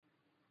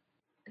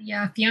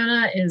Yeah,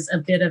 Fiona is a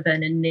bit of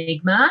an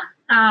enigma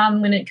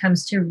when it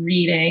comes to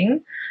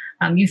reading.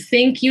 You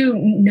think you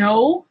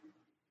know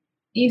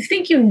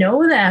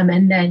them,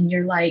 and then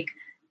you're like,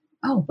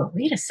 oh, but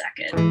wait a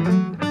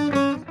second.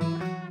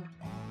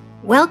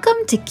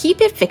 Welcome to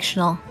Keep It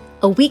Fictional,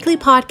 a weekly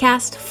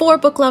podcast for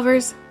book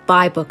lovers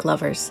by book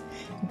lovers.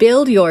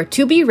 Build your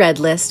to-be-read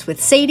list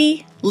with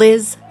Sadie,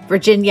 Liz,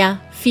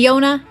 Virginia,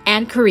 Fiona,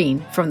 and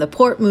Corrine from the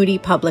Port Moody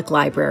Public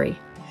Library.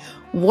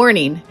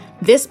 Warning,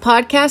 this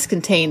podcast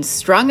contains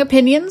strong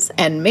opinions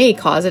and may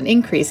cause an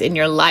increase in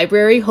your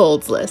library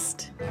holds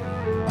list.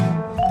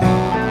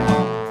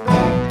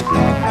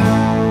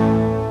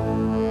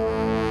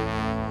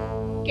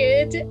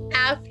 Good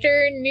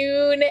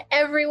afternoon,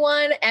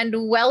 everyone,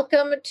 and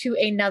welcome to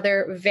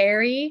another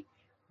very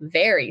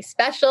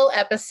special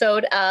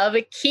episode of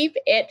Keep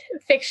It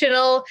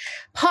Fictional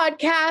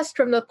podcast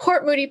from the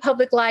Port Moody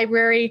Public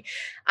Library.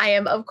 I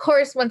am, of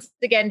course, once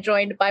again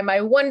joined by my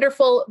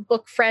wonderful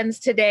book friends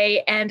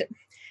today. And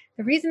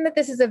the reason that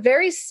this is a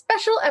very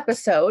special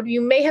episode,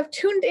 you may have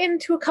tuned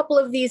into a couple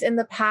of these in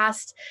the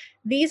past.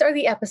 These are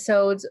the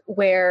episodes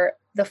where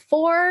the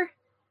four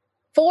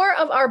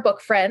of our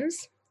book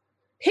friends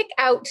pick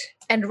out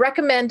and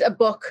recommend a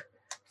book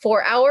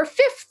for our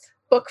fifth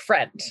book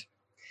friend.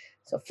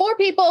 So 4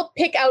 people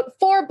pick out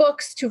 4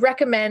 books to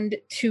recommend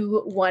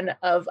to one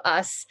of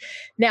us.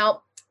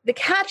 Now, the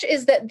catch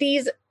is that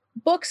these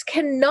books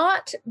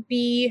cannot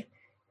be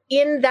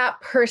in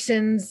that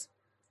person's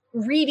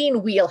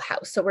reading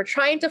wheelhouse. So we're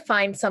trying to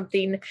find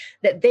something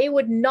that they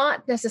would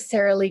not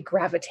necessarily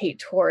gravitate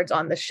towards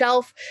on the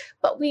shelf,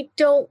 but we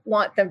don't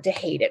want them to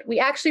hate it.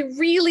 We actually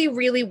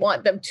really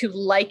want them to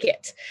like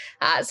it.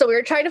 So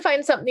we're trying to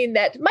find something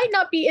that might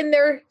not be in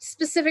their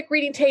specific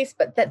reading taste,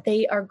 but that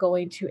they are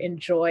going to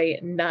enjoy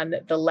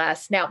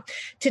nonetheless. Now,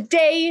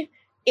 today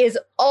is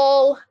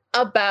all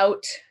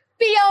about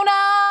Fiona!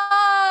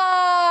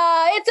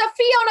 It's a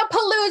Fiona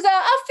Palooza,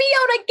 a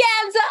Fiona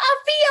Ganza, a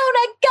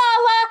Fiona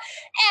Gala,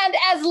 and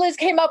as Liz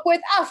came up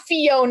with, a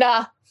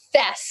Fiona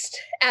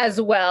Fest as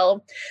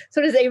well.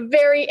 So it is a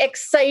very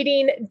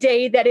exciting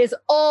day that is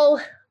all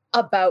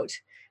about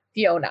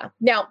Fiona.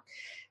 Now,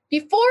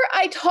 before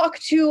I talk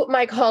to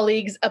my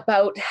colleagues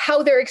about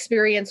how their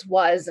experience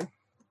was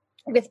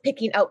with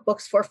picking out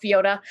books for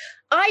Fiona,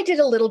 I did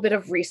a little bit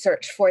of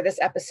research for this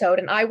episode,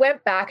 and I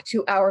went back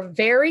to our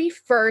very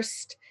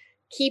first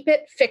Keep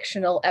It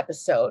Fictional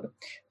episode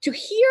to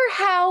hear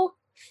how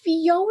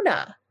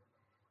Fiona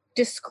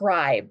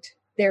described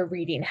their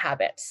reading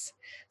habits.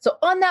 So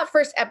on that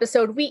first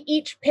episode, we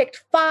each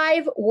picked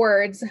 5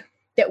 words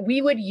that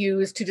we would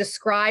use to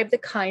describe the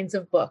kinds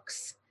of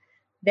books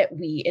that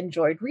we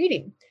enjoyed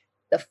reading.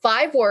 The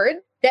 5 words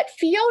that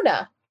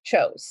Fiona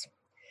chose.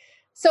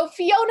 So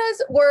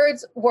Fiona's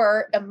words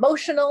were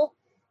emotional,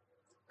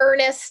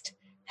 earnest,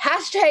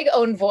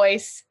 #own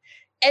voice,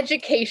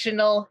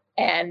 educational,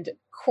 and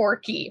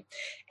quirky.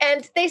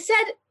 And they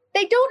said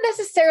they don't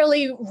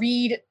necessarily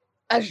read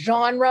a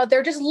genre.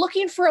 They're just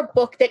looking for a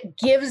book that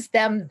gives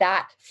them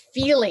that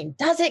feeling.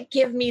 Does it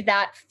give me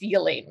that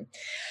feeling?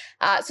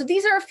 So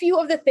these are a few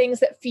of the things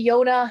that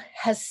Fiona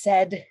has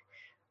said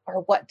are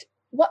what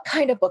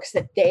kind of books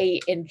that they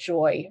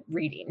enjoy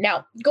reading.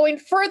 Now, going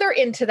further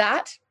into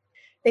that,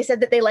 they said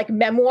that they like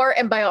memoir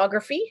and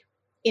biography,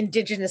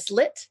 Indigenous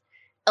lit,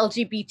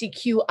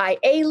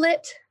 LGBTQIA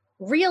lit,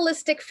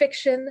 realistic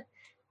fiction,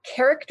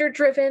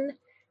 character-driven,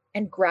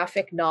 and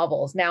graphic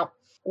novels. Now,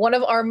 one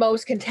of our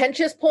most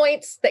contentious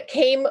points that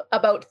came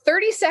about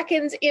 30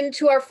 seconds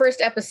into our first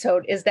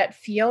episode is that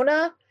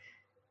Fiona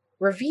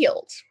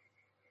revealed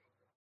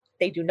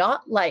they do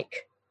not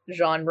like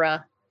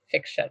genre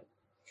fiction.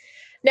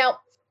 Now, as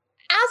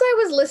I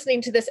was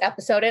listening to this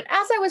episode and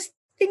as I was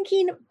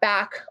thinking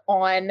back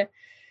on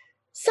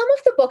some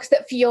of the books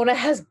that Fiona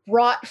has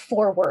brought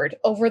forward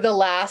over the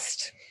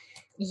last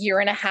year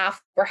and a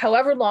half or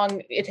however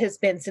long it has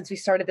been since we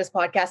started this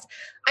podcast,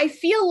 I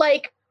feel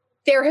like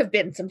there have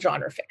been some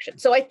genre fiction.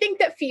 So I think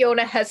that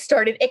Fiona has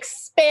started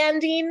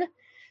expanding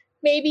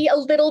maybe a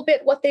little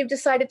bit what they've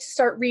decided to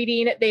start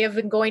reading. They have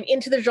been going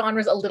into the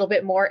genres a little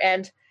bit more,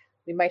 and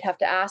we might have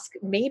to ask,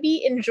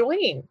 maybe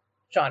enjoying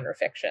genre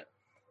fiction.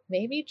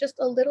 Maybe just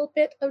a little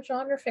bit of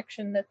genre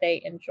fiction that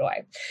they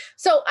enjoy.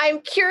 So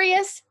I'm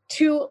curious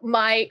to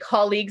my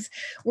colleagues,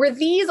 were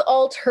these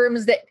all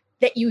terms that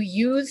you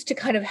use to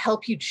kind of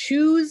help you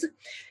choose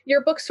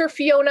your books for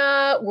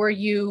Fiona? Were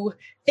you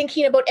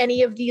thinking about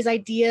any of these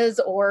ideas,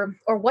 or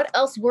what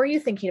else were you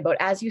thinking about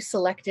as you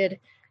selected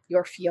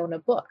your Fiona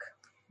book?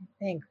 I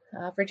think,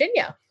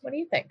 Virginia, what do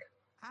you think?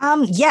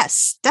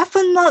 Yes,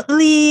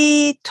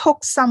 definitely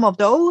took some of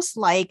those,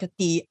 like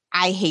the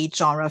I hate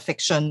genre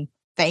fiction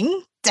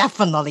thing.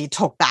 Definitely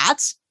took that.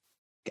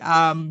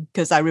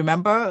 Because I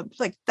remember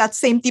like that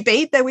same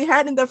debate that we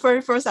had in the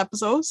very first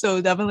episode.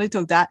 So definitely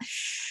took that.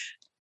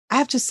 I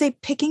have to say,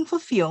 picking for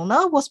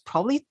Fiona was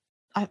probably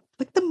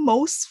like the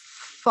most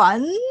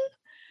fun,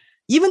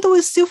 even though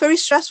it's still very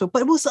stressful,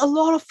 but it was a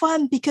lot of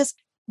fun because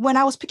when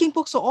I was picking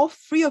books for all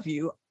 3 of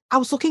you, I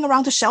was looking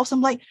around the shelves.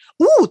 I'm like,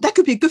 ooh, that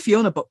could be a good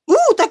Fiona book.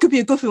 Ooh, that could be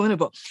a good Fiona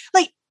book.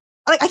 Like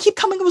I keep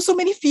coming up with so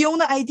many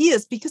Fiona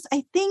ideas because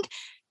I think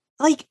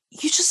like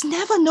you just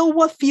never know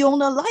what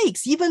Fiona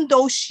likes, even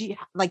though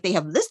they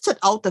have listed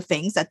out the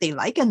things that they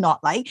like and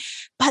not like.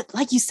 But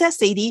like you said,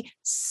 Sadie,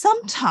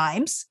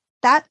 sometimes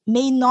that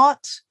may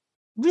not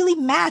really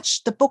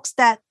match the books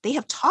that they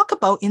have talked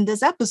about in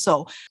this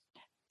episode.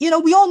 We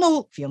all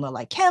know Fiona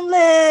like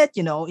CanLit,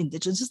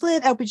 Indigenous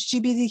Lit,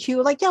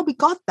 LGBTQ, like, yeah, we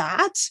got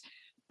that.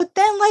 But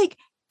then like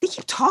they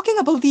keep talking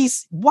about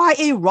these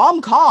YA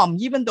rom-com,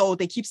 even though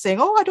they keep saying,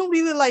 oh, I don't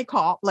really like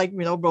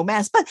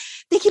romance, but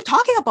they keep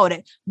talking about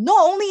it, not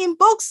only in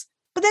books,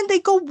 but then they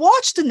go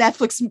watch the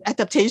Netflix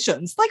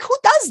adaptations. Like, who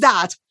does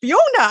that?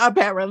 Fiona,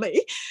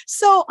 apparently.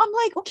 So I'm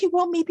like, okay,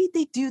 well, maybe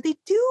they do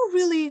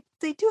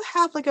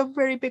have like a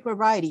very big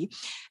variety.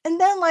 And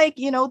then like,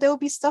 there will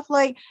be stuff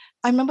like,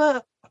 I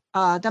remember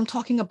them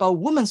talking about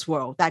Woman's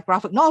World, that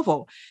graphic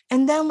novel.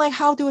 And then like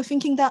how they were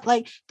thinking that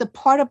like the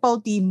part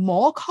about the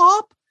mall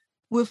cop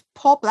with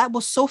Paul Black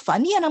was so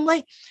funny. And I'm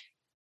like,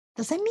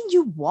 does that mean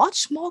you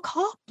watch Mall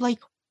Cop? Like,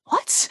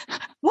 what?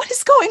 What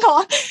is going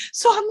on?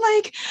 So I'm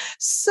like,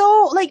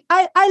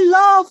 I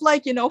love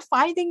like,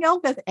 finding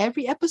out that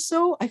every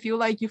episode, I feel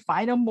like you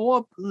find out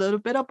a little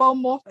bit about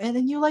more. And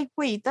then you're like,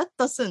 wait, where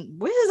is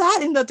that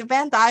in the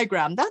Venn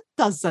diagram? That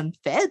doesn't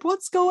fit.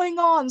 What's going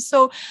on?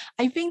 So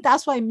I think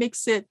that's why it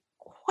makes it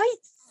quite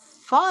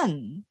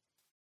fun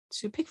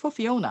to pick for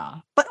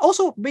Fiona, but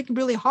also make it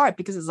really hard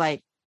because it's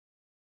like,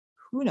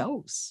 who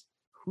knows?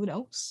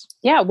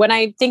 Yeah. When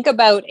I think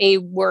about a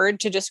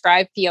word to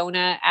describe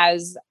Fiona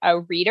as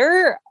a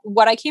reader,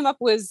 what I came up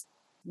was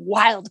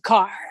wild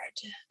card.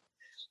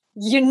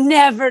 You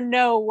never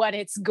know what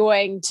it's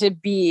going to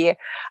be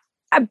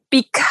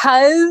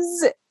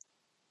because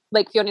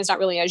like Fiona's not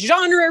really a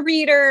genre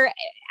reader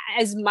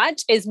as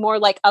much, is more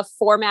like a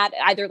format,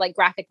 either like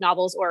graphic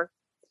novels or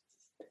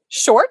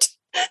short.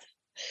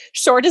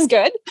 Short is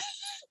good.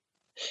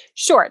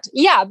 Short.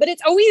 Yeah. But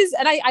it's always,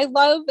 and I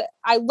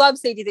love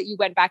Sadie that you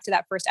went back to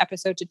that first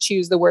episode to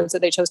choose the words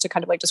that they chose to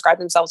kind of like describe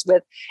themselves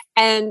with.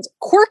 And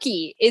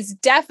quirky is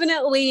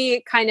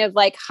definitely kind of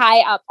like high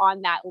up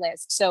on that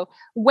list. So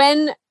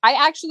when I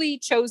actually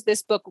chose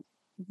this book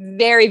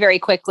very, very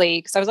quickly,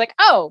 because I was like,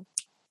 oh,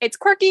 it's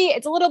quirky.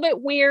 It's a little bit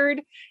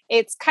weird.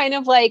 It's kind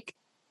of like,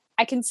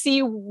 I can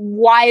see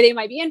why they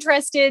might be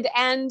interested.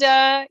 And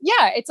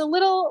it's a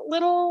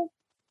little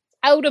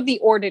out of the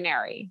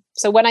ordinary.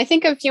 So when I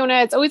think of Fiona,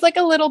 it's always like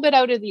a little bit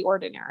out of the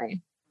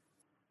ordinary.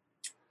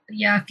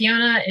 Yeah,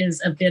 Fiona is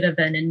a bit of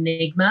an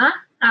enigma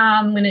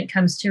when it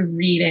comes to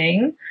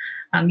reading.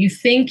 You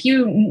think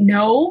you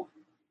know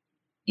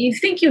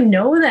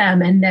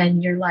them, and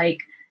then you're like,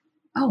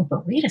 oh,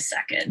 but wait a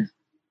second.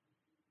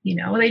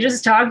 They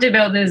just talked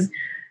about this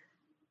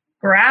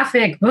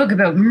graphic book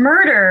about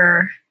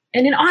murder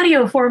and in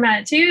audio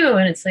format too.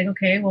 And it's like,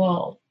 okay,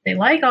 well, they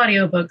like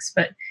audiobooks,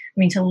 but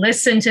to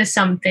listen to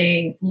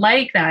something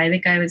like that, I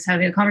think I was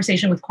having a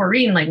conversation with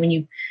Corrine, like when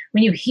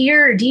you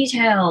hear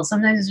details,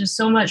 sometimes it's just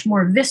so much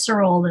more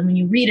visceral than when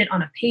you read it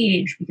on a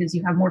page because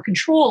you have more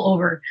control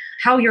over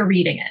how you're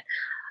reading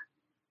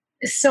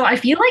it. So I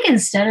feel like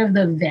instead of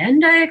the Venn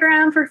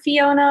diagram for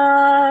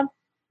Fiona,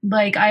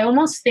 like I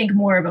almost think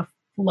more of a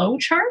flow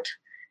chart.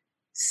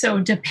 So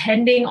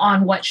depending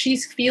on what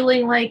she's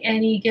feeling like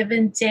any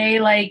given day,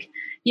 like,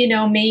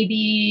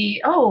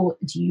 maybe, oh,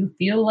 do you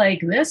feel like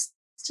this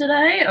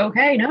today?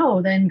 Okay,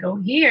 no, then go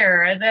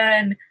here. And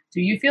then,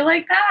 do you feel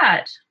like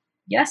that?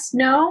 Yes,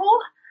 no.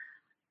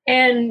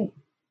 And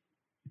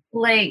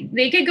like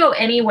they could go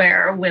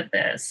anywhere with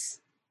this.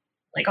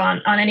 Like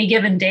on any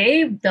given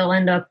day, they'll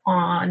end up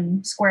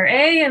on square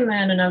A, and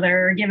then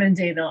another given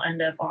day they'll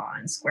end up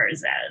on square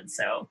Z.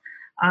 So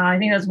I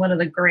think that's one of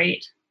the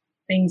great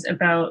things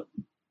about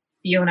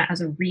Fiona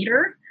as a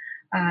reader.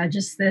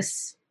 Just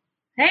this,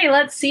 hey,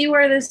 let's see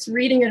where this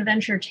reading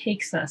adventure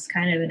takes us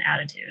kind of an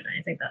attitude. And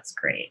I think that's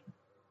great.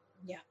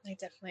 Yeah, I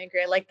definitely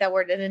agree. I like that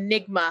word, an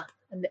enigma,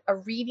 a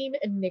reading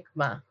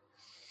enigma.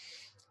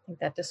 I think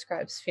that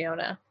describes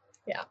Fiona.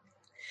 Yeah.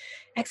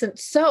 Excellent.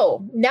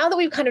 So now that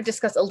we've kind of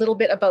discussed a little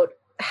bit about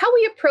how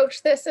we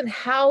approach this and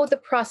how the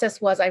process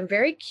was, I'm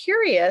very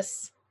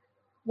curious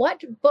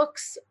what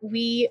books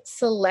we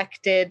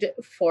selected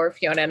for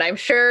Fiona. And I'm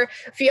sure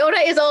Fiona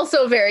is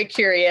also very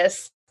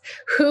curious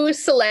who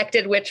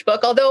selected which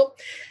book, although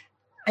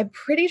I'm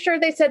pretty sure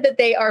they said that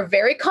they are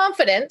very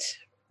confident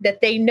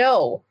that they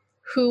know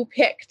who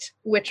picked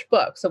which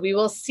book. So we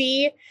will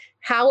see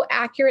how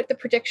accurate the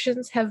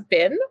predictions have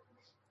been.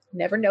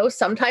 Never know.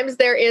 Sometimes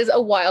there is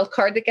a wild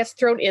card that gets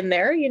thrown in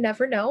there. You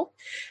never know.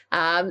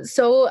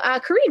 So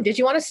Corrine, did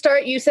you want to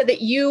start? You said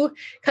that you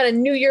kind of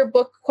knew your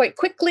book quite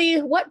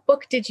quickly. What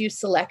book did you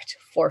select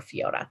for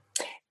Fiona?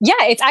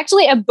 Yeah, it's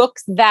actually a book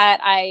that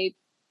I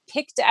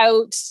picked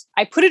out.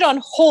 I put it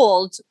on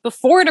hold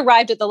before it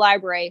arrived at the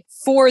library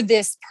for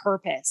this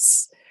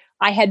purpose.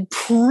 I had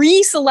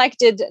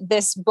pre-selected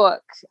this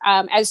book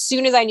as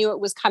soon as I knew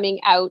it was coming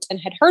out and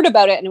had heard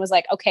about it. And it was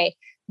like, okay,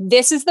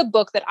 this is the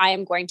book that I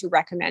am going to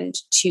recommend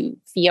to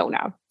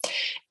Fiona.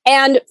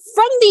 And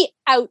from the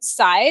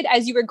outside,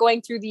 as you were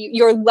going through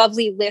your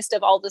lovely list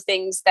of all the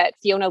things that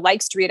Fiona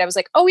likes to read, I was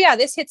like, oh yeah,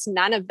 this hits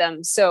none of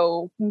them.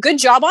 So good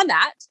job on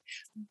that.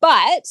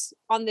 But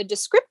on the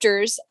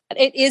descriptors,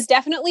 it is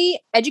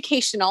definitely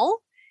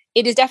educational.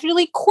 It is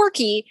definitely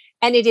quirky,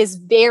 and it is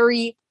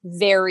very,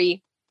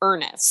 very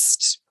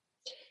earnest.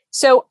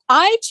 So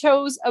I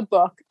chose a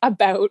book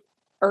about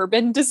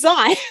urban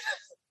design.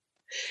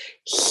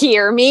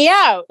 Hear me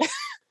out.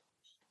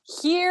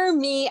 Hear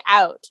me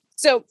out.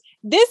 So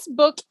this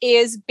book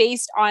is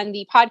based on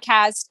the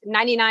podcast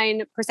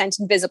 99%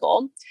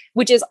 Invisible,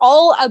 which is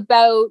all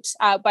about,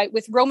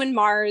 with Roman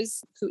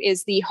Mars, who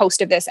is the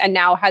host of this and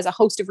now has a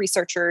host of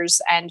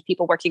researchers and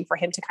people working for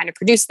him to kind of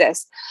produce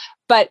this,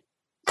 but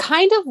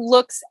kind of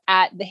looks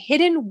at the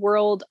hidden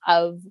world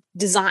of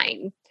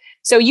design.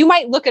 So you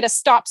might look at a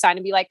stop sign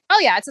and be like, oh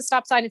yeah, it's a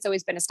stop sign. It's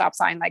always been a stop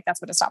sign. Like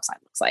that's what a stop sign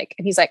looks like.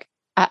 And he's like,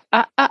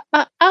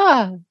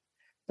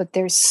 but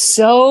there's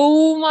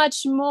so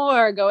much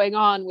more going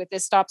on with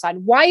this stop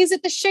sign. Why is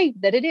it the shape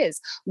that it is?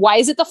 Why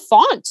is it the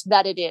font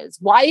that it is?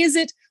 Why is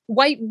it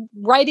white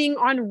writing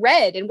on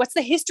red? And what's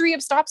the history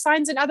of stop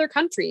signs in other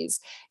countries?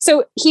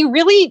 So he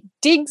really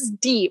digs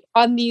deep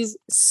on these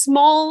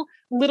small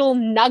little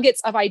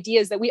nuggets of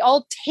ideas that we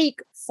all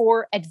take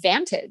for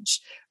advantage,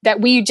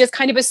 that we just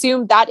kind of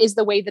assume that is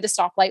the way that a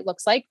stoplight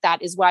looks like.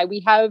 That is why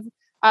we have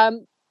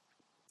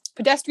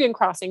pedestrian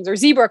crossings or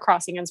zebra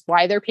crossings,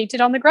 why they're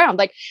painted on the ground.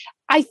 Like,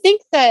 I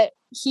think that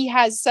he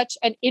has such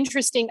an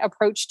interesting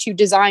approach to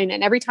design.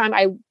 And every time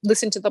I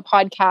listen to the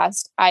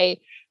podcast, I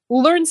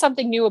learn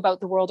something new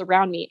about the world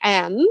around me.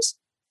 And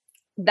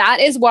that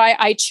is why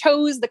I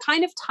chose the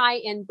kind of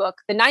tie-in book,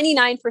 The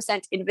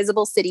 99%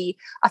 Invisible City,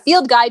 A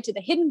Field Guide to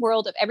the Hidden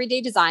World of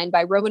Everyday Design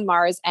by Roman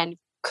Mars and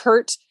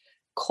Kurt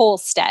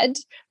Kolstad,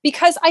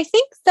 because I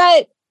think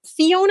that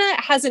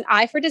Fiona has an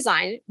eye for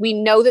design. We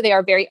know that they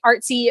are very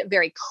artsy,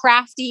 very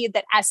crafty,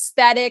 that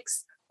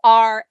aesthetics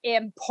are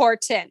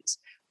important.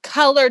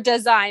 Color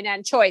design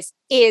and choice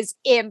is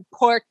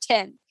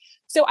important.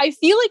 So I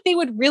feel like they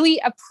would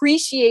really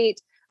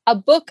appreciate a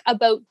book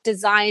about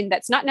design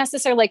that's not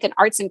necessarily like an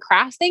arts and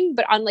crafts thing,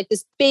 but on like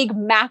this big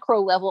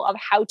macro level of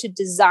how to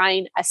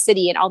design a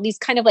city and all these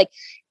kind of like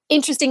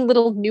interesting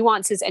little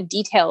nuances and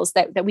details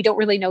that we don't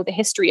really know the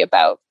history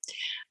about.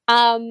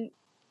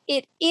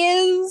 It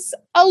is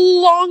a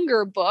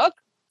longer book,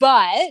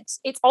 but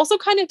it's also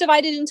kind of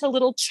divided into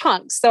little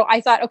chunks. So I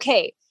thought,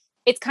 okay,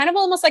 it's kind of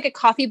almost like a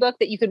coffee book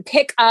that you can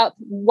pick up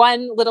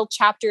one little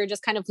chapter,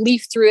 just kind of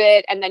leaf through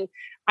it. And then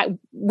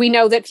we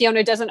know that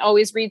Fiona doesn't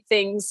always read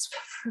things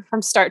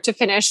from start to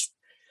finish.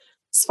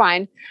 It's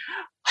fine.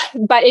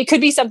 But it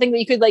could be something that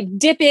you could like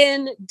dip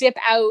in, dip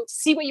out,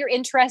 see what you're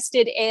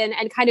interested in,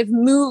 and kind of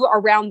move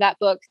around that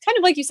book. Kind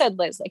of like you said,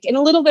 Liz, like in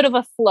a little bit of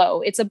a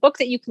flow. It's a book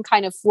that you can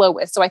kind of flow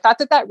with. So I thought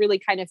that really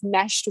kind of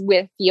meshed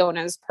with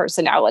Fiona's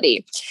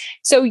personality.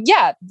 So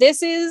yeah,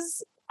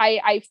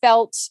 I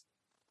felt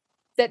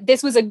that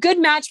this was a good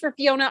match for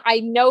Fiona.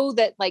 I know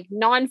that like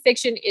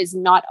nonfiction is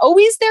not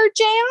always their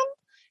jam.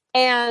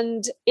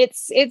 And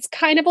it's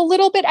kind of a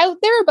little bit out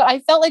there, but I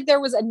felt like there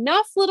was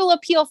enough little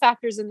appeal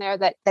factors in there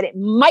that it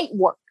might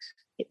work.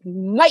 It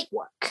might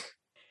work.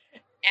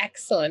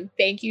 Excellent.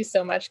 Thank you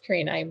so much,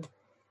 Karina. I'm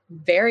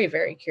very,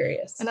 very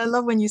curious. And I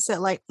love when you said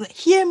like,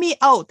 hear me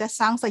out. That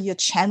sounds like you're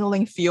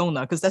channeling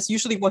Fiona, because that's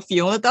usually what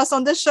Fiona does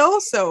on this show.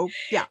 So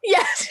yeah.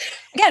 Yes.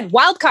 Again,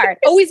 wild card.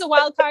 Always a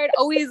wild card.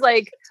 Always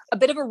like a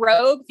bit of a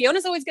rogue.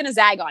 Fiona's always going to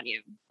zag on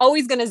you.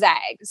 Always going to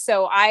zag.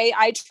 So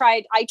I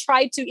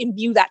tried to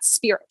imbue that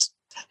spirit.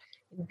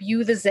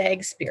 Imbue the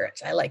zag spirit.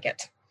 I like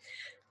it.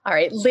 All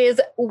right, Liz,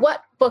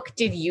 what book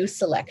did you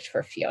select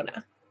for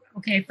Fiona?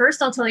 Okay,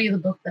 first I'll tell you the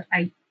book that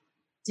I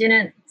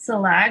didn't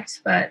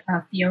select, but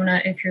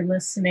Fiona, if you're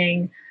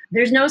listening,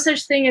 There's No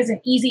Such Thing as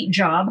an Easy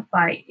Job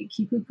by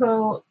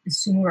Kipuko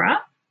Sumura.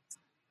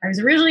 I was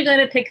originally going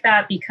to pick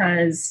that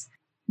because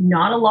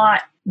not a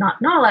lot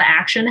of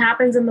action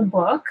happens in the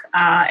book,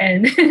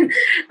 and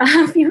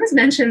Fiona's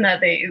mentioned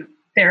that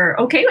they're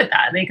okay with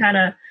that. They kind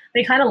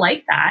of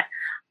like that.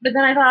 But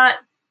then I thought,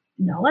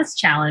 no, let's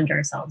challenge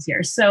ourselves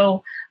here.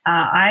 So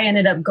I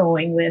ended up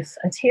going with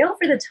A Tale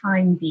for the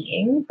Time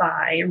Being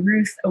by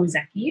Ruth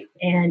Ozeki,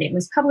 and it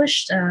was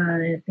published,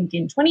 I think,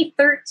 in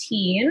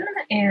 2013.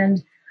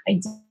 And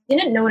I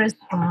didn't notice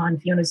on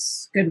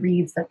Fiona's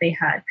Goodreads that they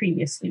had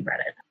previously read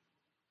it.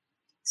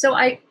 So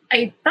I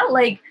felt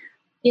like,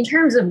 in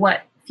terms of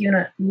what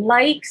Fiona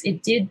likes,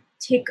 it did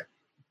tick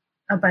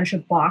a bunch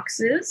of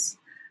boxes.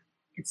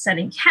 It's set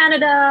in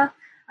Canada.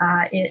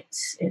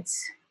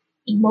 It's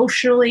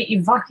emotionally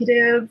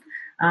evocative.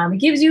 It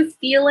gives you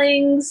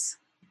feelings.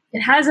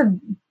 It has a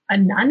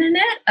nun in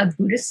it, a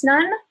Buddhist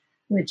nun,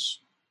 which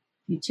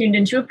if you tuned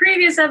into a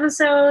previous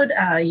episode,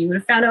 you would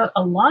have found out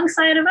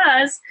alongside of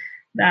us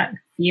that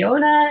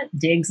Fiona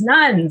digs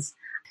nuns.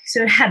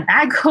 So it had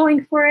that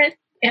going for it.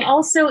 And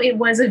also it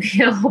was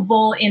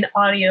available in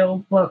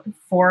audiobook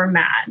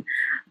format.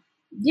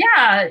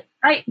 Yeah,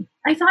 I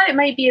thought it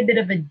might be a bit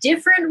of a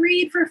different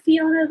read for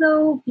Fiona,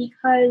 though,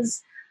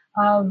 because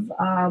of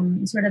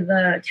sort of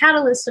the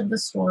catalyst of the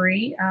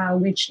story,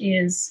 which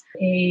is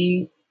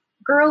a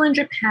girl in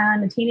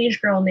Japan, a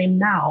teenage girl named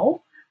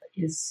Mao,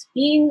 is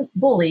being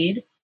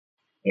bullied.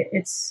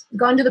 It's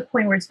gone to the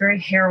point where it's very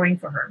harrowing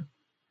for her.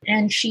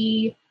 And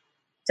she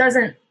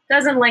doesn't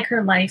like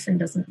her life and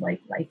doesn't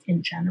like life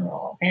in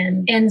general,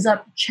 and ends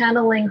up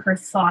channeling her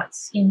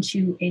thoughts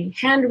into a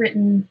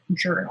handwritten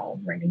journal,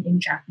 writing in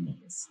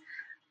Japanese.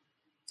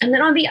 And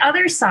then on the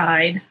other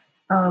side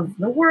of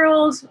the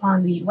world,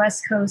 on the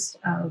west coast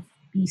of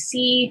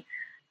BC,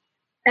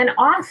 an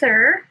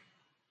author,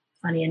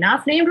 funny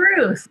enough, named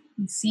Ruth,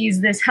 sees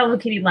this Hello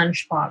Kitty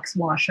lunchbox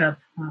wash up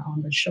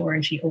on the shore,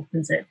 and she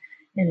opens it,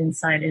 and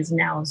inside is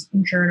Nao's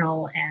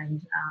journal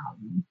and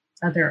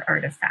other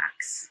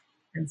artifacts.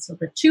 And so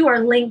the two are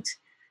linked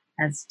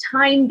as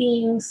time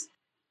beings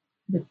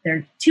with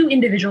their two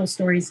individual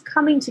stories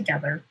coming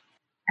together.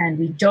 And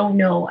we don't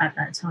know at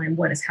that time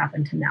what has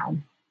happened to Nao.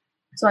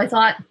 So I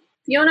thought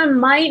Fiona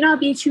might not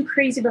be too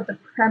crazy about the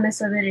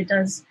premise of it. It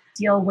does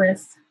deal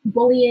with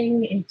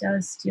bullying. It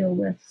does deal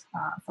with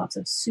thoughts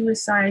of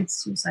suicide,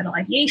 suicidal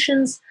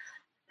ideations.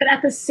 But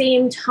at the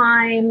same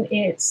time,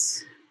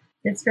 it's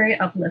very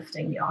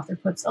uplifting. The author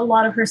puts a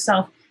lot of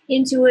herself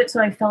into it, so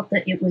I felt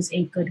that it was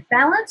a good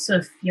balance. So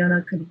if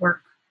Fiona could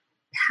work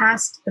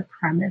past the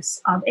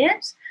premise of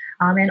it,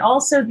 and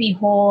also the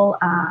whole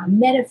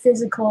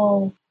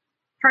metaphysical,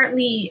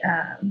 partly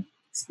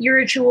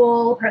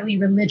spiritual, partly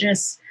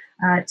religious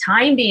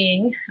time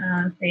being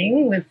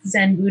thing with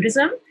Zen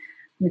Buddhism,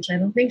 which I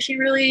don't think she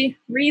really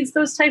reads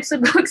those types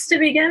of books to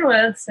begin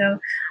with. So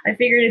I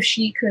figured if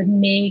she could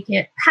make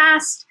it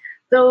past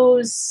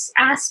those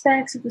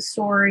aspects of the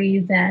story,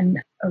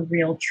 then a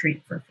real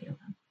treat for Fiona.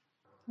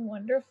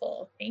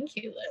 Wonderful. Thank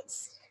you,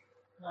 Liz.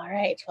 All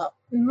right. Well,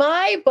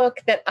 my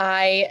book that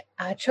I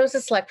chose to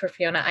select for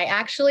Fiona,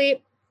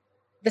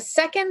 the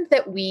second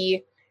that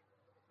we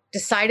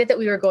decided that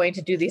we were going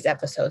to do these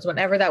episodes,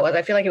 whenever that was,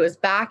 I feel like it was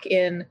back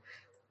in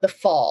the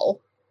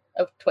fall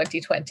of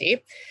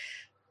 2020,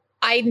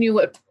 I knew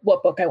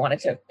what book I wanted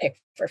to pick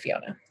for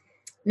Fiona.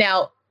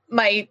 Now,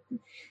 my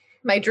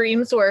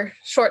dreams were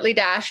shortly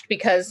dashed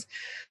because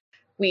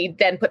we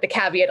then put the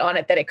caveat on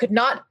it that it could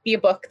not be a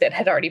book that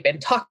had already been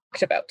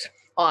talked about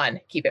on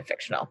Keep It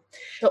Fictional.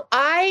 So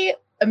I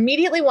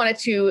immediately wanted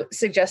to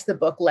suggest the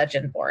book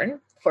Legendborn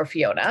for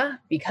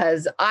Fiona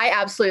because I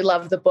absolutely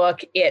love the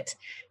book. It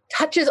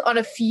touches on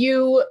a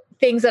few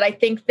things that I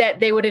think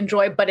that they would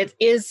enjoy, but it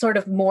is sort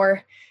of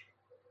more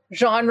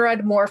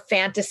genre, more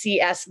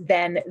fantasy-esque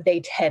than they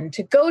tend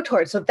to go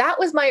towards. So that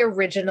was my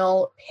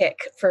original pick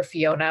for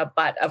Fiona.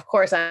 But of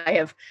course, I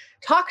have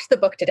talked the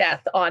book to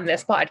death on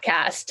this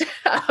podcast.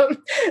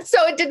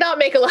 So it did not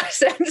make a lot of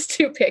sense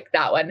to pick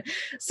that one.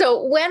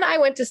 So when I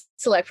went to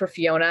select for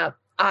Fiona,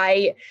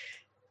 the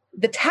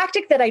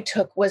tactic that I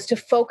took was to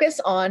focus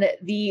on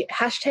the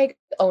hashtag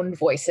own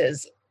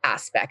voices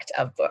aspect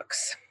of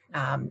books,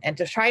 and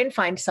to try and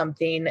find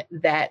something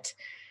that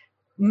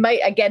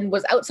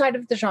was outside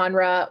of the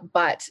genre,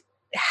 but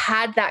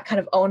had that kind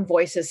of own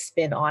voices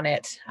spin on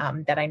it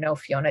that I know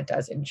Fiona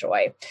does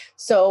enjoy.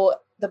 So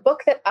the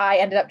book that I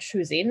ended up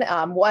choosing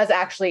was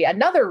actually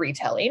another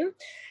retelling.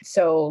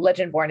 So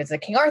Legendborn is a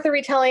King Arthur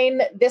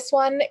retelling. This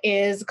one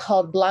is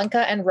called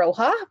Blanca and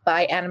Roja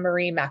by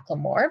Anne-Marie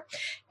McLemore.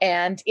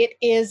 And it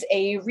is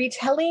a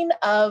retelling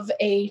of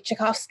a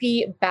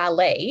Tchaikovsky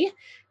ballet,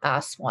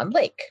 Swan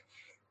Lake.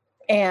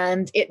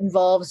 And it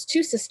involves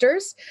two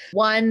sisters,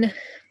 one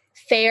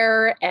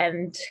fair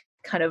and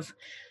kind of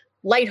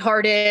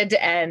lighthearted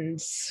and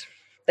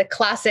the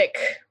classic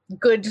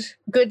good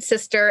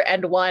sister,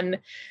 and one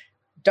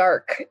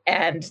dark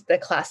and the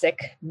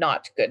classic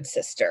not good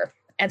sister.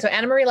 And so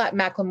Anne-Marie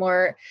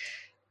McLemore,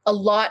 a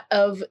lot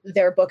of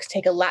their books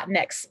take a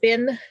Latinx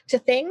spin to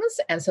things.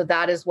 And so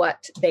that is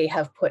what they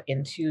have put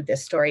into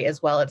this story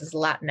as well. It is a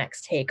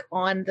Latinx take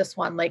on the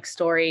Swan Lake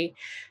story.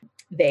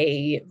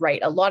 They write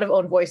a lot of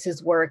own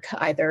voices work,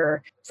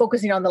 either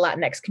focusing on the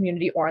Latinx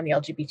community or on the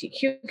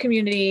LGBTQ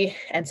community.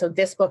 And so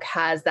this book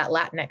has that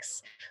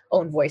Latinx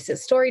own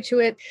voices story to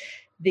it.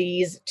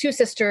 These two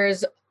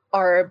sisters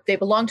they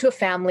belong to a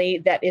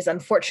family that is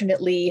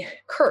unfortunately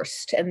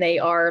cursed, and they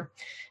are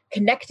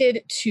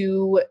connected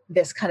to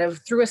this kind of,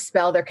 through a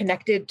spell, they're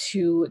connected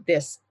to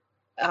this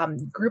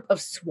group of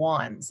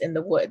swans in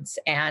the woods.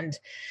 And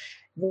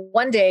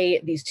one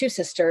day these two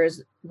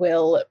sisters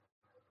will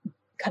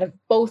kind of,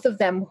 both of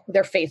them,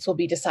 their fates will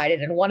be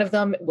decided, and one of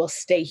them will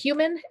stay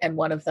human and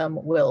one of them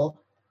will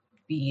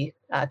be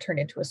turned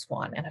into a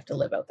swan and have to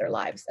live out their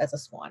lives as a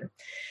swan.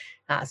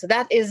 So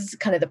that is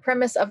kind of the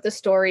premise of the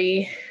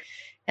story.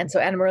 And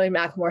so Anne-Marie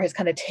McLemore has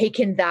kind of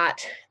taken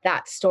that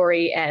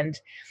story and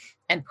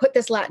put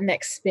this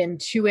Latinx spin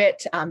to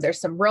it.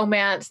 There's some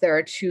romance. There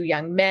are two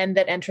young men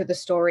that enter the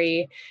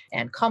story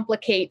and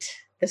complicate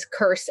this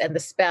curse and the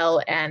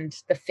spell and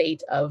the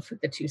fate of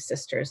the two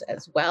sisters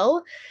as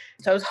well.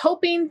 So I was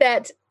hoping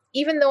that,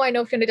 even though I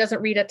know Fiona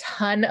doesn't read a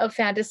ton of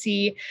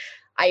fantasy,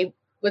 I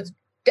was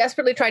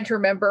desperately trying to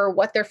remember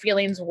what their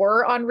feelings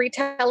were on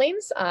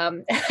retellings.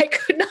 And I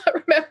could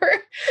not remember.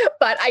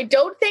 but I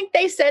don't think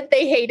they said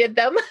they hated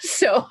them.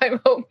 So I'm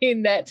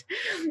hoping that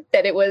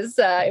it was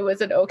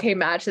an okay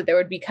match, that there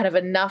would be kind of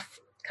enough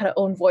kind of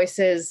own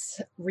voices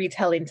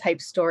retelling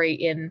type story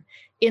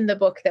in the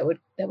book that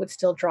would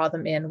still draw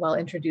them in while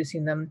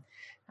introducing them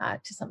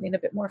to something a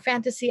bit more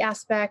fantasy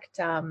aspect.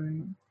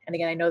 And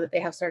again, I know that they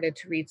have started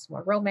to read some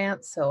more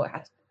romance, so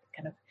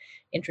kind of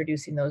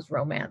introducing those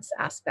romance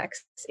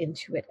aspects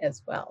into it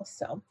as well.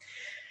 So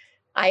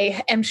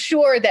I am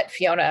sure that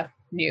Fiona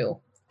knew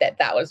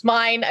that was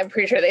mine. I'm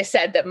pretty sure they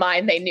said that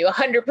mine they knew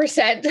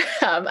 100%.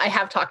 I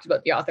have talked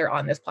about the author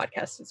on this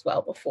podcast as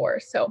well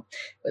before, so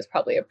it was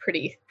probably a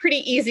pretty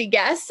easy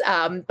guess.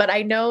 But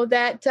I know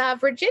that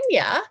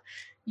Virginia,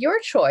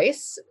 your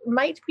choice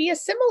might be a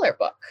similar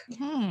book.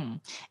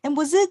 And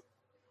was it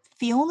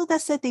Fiona that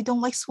said they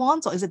don't like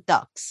swans, or is it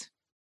ducks?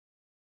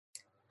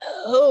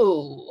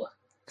 Oh,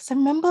 because I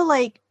remember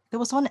there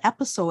was one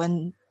episode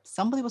and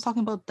somebody was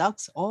talking about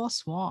ducks or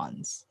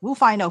swans. We'll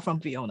find out from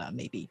Fiona,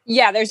 maybe.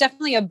 Yeah, there's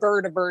definitely a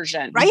bird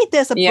aversion. Right?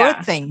 There's a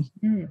bird thing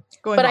going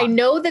but on. I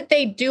know that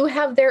they do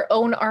have their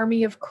own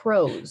army of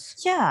crows.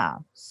 Yeah.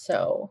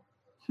 So.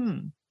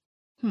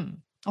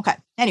 Okay.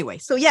 Anyway,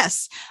 so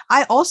yes,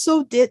 I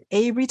also did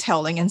a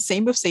retelling, and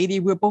same with Sadie.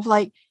 We're both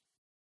like,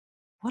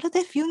 what are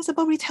their feelings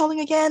about retelling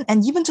again?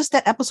 And even just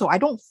that episode, I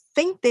don't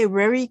think they're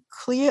very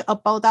clear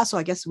about that. So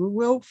I guess we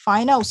will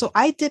find out. So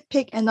I did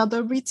pick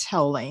another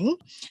retelling.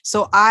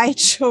 So I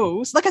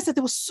chose, like I said,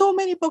 there were so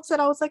many books that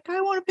I was like,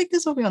 I want to pick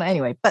this over on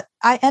anyway. But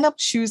I end up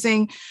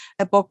choosing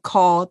a book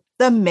called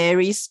The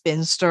Merry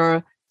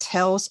Spinster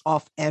Tales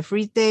of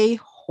Everyday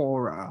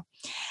Horror.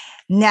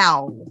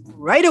 Now,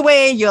 right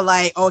away, you're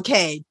like,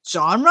 okay,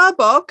 genre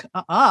book,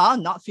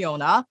 not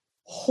Fiona.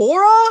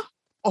 Horror,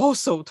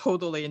 also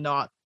totally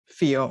not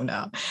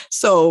Fiona.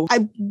 So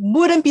I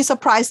wouldn't be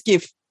surprised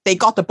if they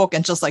got the book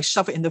and just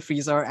shove it in the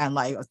freezer and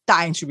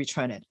dying to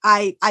return it.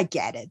 I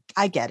get it.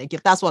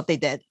 If that's what they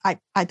did,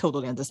 I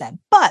totally understand.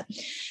 But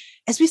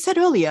as we said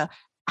earlier,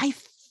 I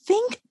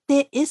think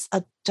there is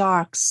a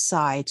dark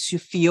side to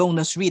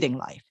Fiona's reading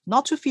life.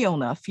 Not to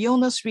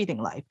Fiona's reading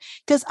life.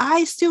 Because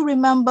I still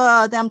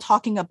remember them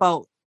talking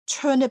about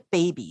turnip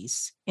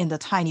babies in The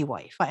Tiny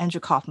Wife by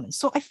Andrew Kaufman.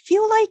 So I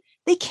feel like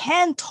they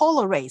can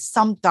tolerate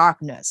some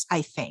darkness,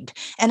 I think.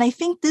 And I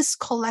think this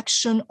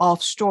collection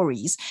of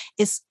stories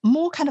is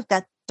more kind of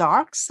that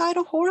dark side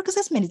of horror, because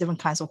there's many different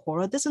kinds of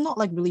horror. This is not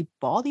really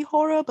body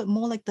horror, but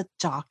more like the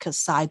darker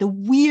side, the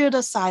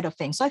weirder side of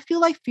things. So I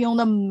feel like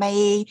Fiona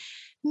may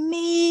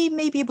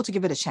be able to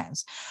give it a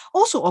chance.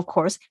 Also, of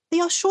course, they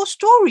are short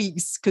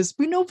stories, because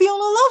we know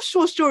Fiona loves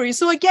short stories.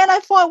 So again, I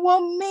thought,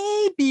 well,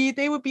 maybe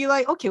they would be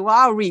like, okay, well,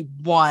 I'll read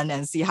one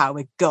and see how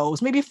it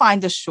goes. Maybe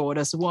find the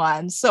shortest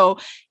one. So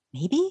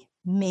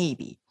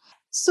maybe.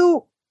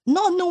 So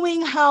not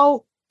knowing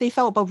how they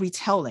felt about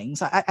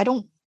retellings, I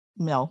don't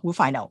know. We'll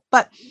find out.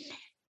 But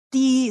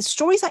the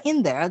stories are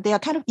in there. They are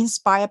kind of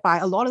inspired by,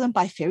 a lot of them,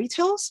 by fairy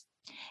tales.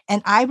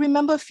 And I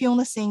remember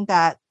Fiona saying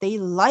that they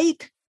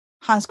like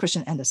Hans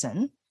Christian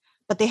Andersen,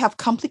 but they have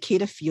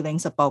complicated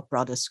feelings about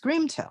Brothers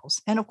Grimm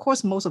tales. And of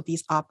course, most of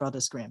these are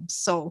Brothers Grimm.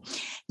 So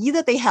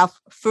either they have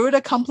further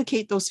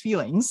complicate those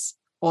feelings,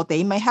 or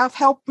they may have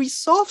helped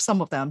resolve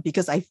some of them,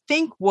 because I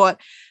think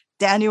what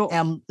Daniel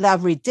M.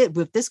 Lavery did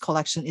with this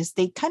collection is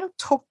they kind of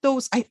took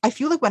those, I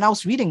feel like when I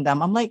was reading them,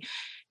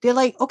 they're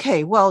like,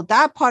 okay, well,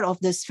 that part of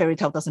this fairy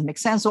tale doesn't make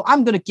sense. So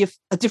I'm going to give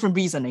a different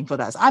reasoning for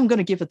that. I'm going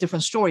to give a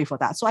different story for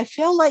that. So I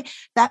feel like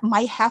that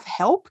might have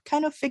helped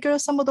kind of figure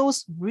some of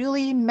those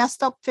really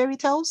messed up fairy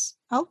tales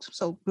out.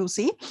 So we'll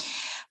see.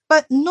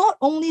 But not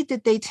only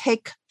did they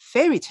take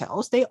fairy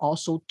tales, they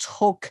also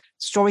took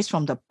stories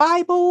from the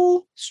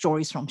Bible,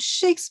 stories from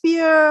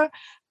Shakespeare,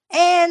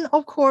 and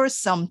of course,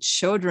 some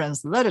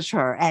children's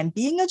literature. And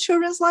being a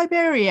children's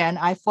librarian,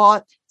 I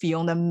thought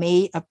Fiona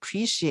may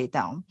appreciate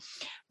them.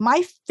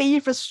 My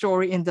favorite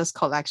story in this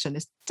collection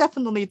is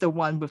definitely the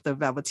one with the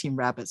Velveteen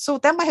Rabbit. So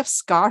that might have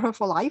scarred her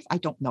for life. I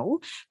don't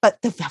know.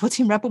 But the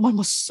Velveteen Rabbit one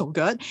was so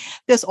good.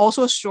 There's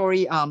also a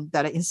story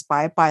that is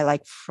inspired by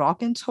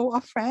Frog and Toad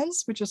Are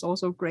Friends, which is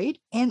also great.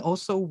 And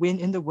also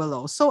Wind in the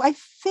Willow. So I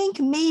think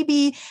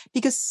maybe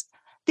because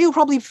they'll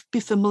probably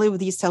be familiar with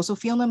these tales, so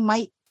Fiona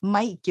might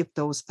give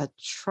those a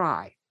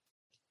try.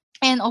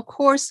 And of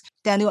course,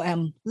 Daniel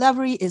M.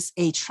 Lavery is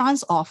a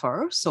trans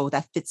author, so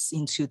that fits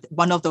into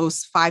one of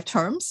those 5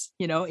 terms,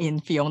 in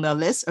Fiona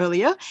list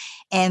earlier.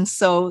 And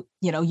so,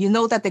 you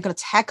know that they're going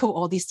to tackle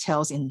all these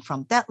tales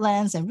from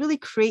Deadlands and really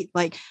create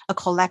a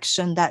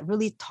collection that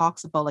really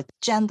talks about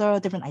gender,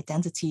 different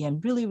identity,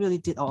 and really, really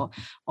did all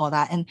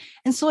that.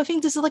 And so I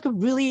think this is a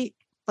really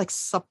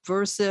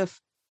subversive,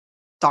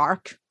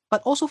 dark,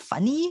 but also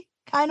funny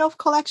kind of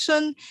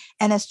collection.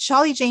 And as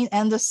Charlie Jane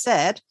Anders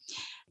said,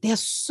 they're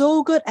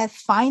so good at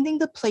finding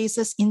the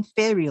places in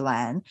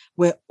fairyland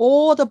where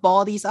all the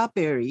bodies are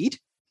buried,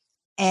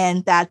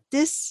 and that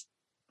this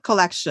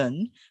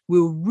collection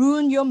will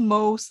ruin your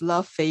most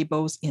loved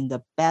fables in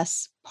the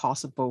best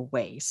possible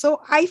way.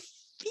 So I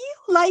feel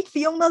like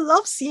Fiona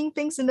loves seeing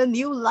things in a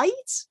new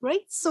light,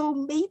 right? So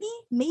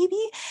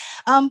maybe.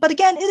 But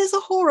again, it is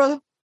a horror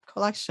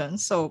collection.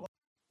 So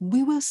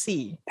we will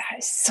see. That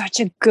is such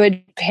a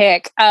good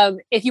pick.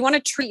 If you want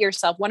to treat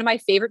yourself, one of my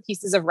favorite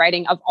pieces of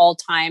writing of all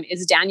time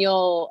is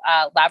Daniel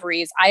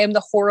Lavery's I Am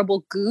the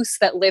Horrible Goose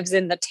That Lives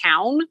in the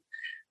Town,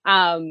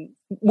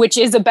 which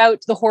is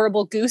about the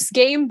horrible goose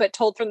game, but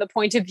told from the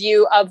point of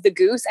view of the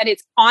goose. And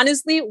it's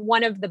honestly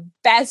one of the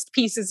best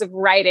pieces of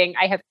writing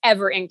I have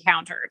ever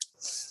encountered.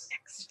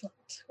 Excellent.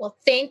 Well,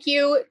 thank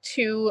you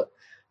to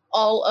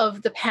all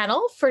of the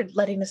panel for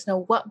letting us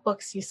know what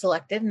books you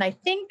selected. And I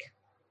think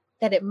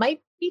that it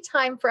might be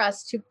time for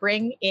us to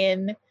bring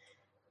in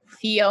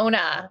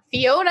Fiona.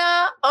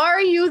 Fiona,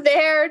 are you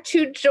there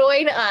to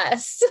join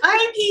us?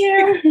 I'm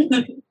here.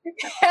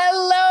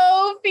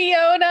 Hello,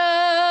 Fiona.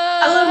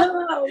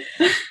 Hello.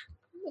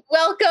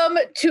 Welcome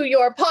to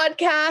your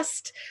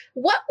podcast.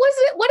 What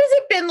has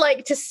it been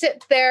like to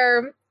sit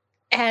there?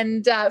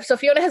 And so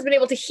Fiona has been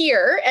able to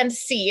hear and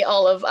see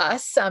all of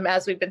us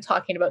as we've been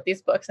talking about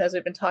these books, as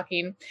we've been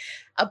talking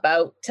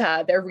about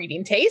their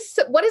reading tastes.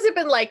 What has it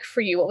been like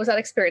for you? What was that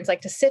experience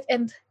like to sit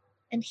and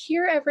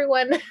hear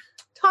everyone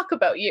talk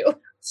about you?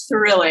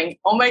 Thrilling.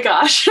 Oh my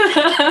gosh.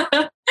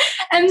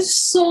 And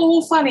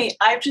so funny.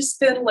 I've just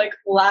been like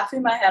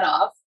laughing my head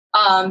off.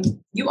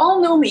 You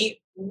all know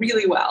me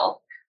really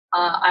well.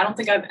 I don't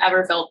think I've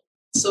ever felt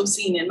so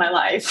seen in my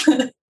life.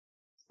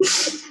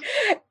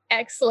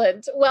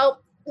 Excellent.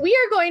 Well, we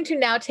are going to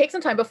now take some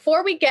time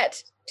before we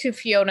get to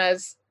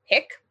Fiona's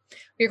pick.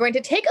 We're going to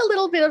take a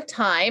little bit of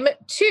time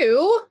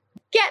to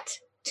get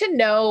to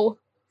know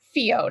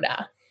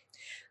Fiona.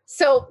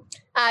 So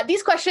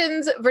these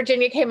questions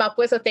Virginia came up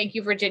with, so thank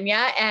you,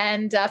 Virginia.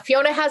 And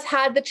Fiona has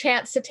had the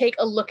chance to take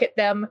a look at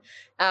them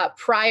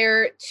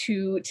prior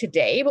to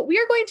today. But we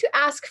are going to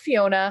ask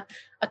Fiona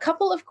a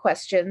couple of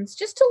questions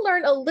just to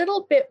learn a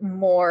little bit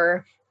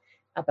more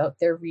about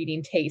their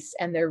reading tastes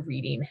and their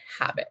reading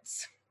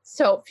habits.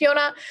 So,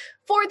 Fiona,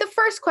 for the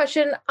first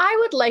question, I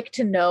would like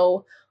to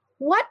know,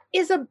 what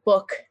is a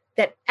book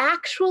that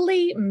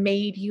actually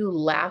made you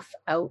laugh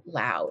out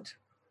loud?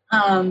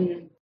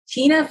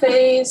 Tina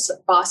Fey's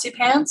Bossy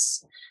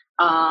Pants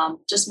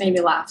just made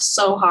me laugh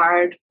so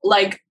hard.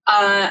 Like,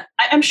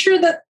 I'm sure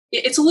that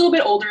it's a little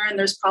bit older and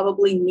there's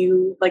probably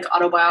new like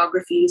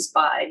autobiographies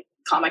by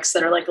comics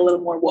that are like a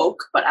little more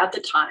woke, but at the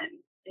time,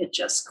 it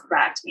just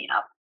cracked me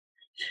up.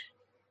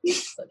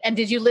 And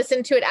did you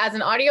listen to it as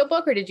an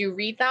audiobook or did you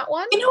read that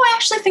one? You know, I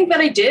actually think that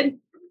I did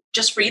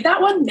just read that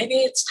one. Maybe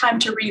it's time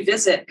to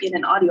revisit in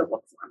an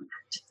audiobook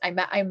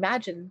format. I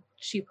imagine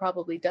she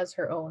probably does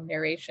her own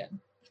narration.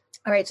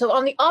 All right. So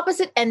on the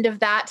opposite end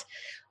of that,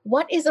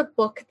 what is a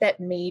book that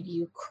made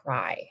you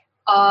cry?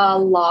 A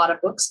lot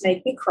of books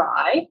make me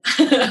cry,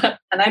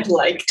 and I'd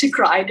like to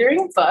cry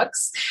during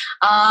books.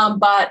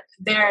 But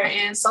there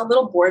is a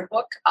little board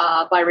book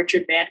by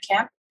Richard Van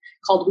Camp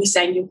called We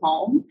Sang You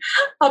Home,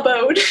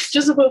 about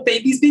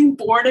babies being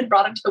born and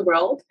brought into the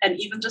world. And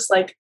even just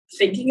like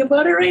thinking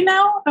about it right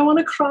now, I want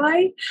to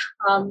cry.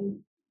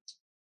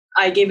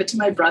 I gave it to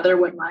my brother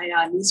when my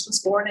niece was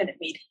born and it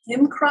made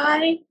him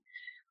cry.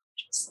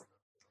 Just,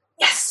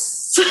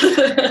 yes.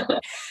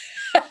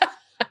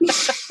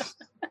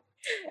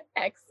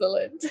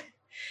 Excellent.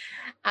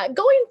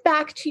 Going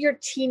back to your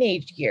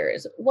teenage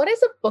years, what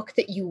is a book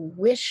that you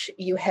wish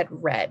you had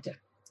read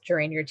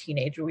during your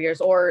teenage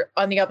years, or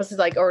on the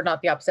opposite, or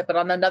not the opposite, but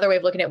on another way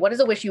of looking at it, what is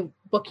a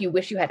book you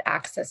wish you had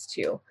access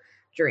to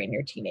during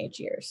your teenage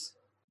years?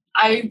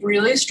 I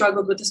really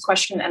struggled with this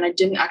question and I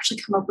didn't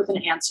actually come up with an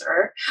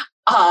answer.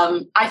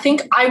 I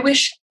think I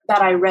wish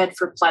that I read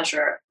for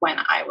pleasure when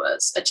I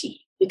was a teen,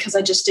 because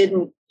I just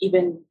didn't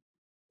even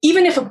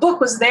if a book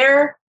was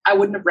there, I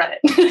wouldn't have read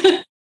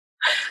it.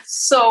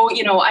 So,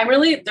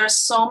 there's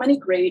so many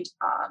great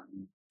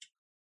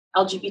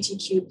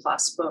LGBTQ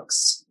plus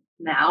books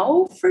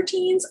now for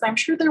teens. I'm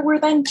sure there were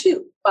then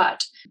too,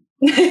 but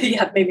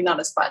yeah, maybe not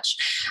as much.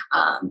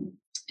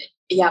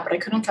 But I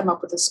couldn't come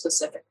up with a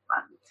specific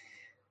one.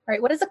 All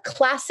right. What is a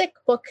classic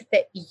book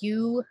that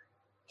you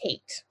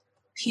hate?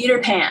 Peter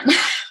Pan.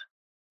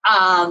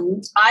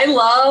 I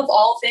love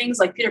all things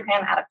like Peter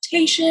Pan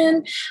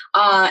adaptation.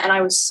 And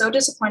I was so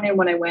disappointed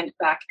when I went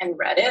back and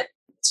read it.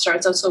 It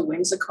starts out so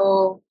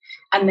whimsical.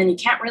 And then you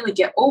can't really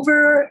get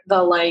over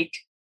the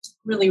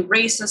really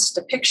racist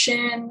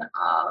depiction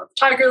of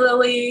Tiger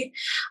Lily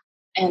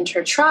and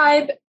her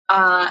tribe.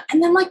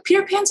 And then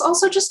Peter Pan's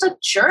also just a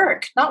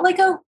jerk, not like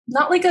a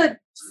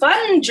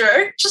fun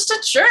jerk, just a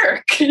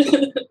jerk.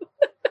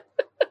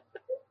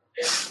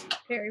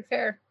 Very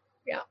fair.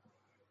 Yeah.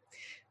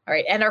 All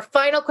right. And our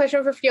final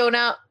question for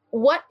Fiona,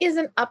 what is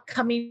an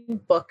upcoming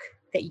book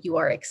that you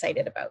are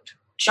excited about?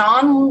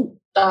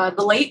 The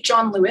late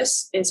John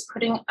Lewis is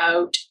putting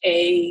out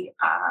a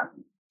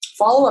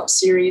follow-up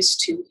series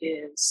to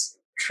his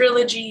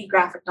trilogy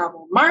graphic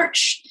novel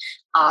March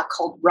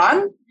called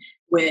Run,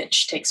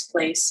 which takes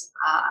place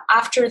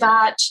after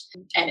that.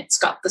 And it's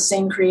got the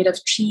same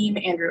creative team,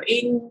 Andrew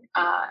Aiden,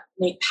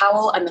 Nate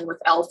Powell, and then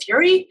with Elle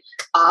Fury.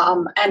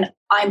 And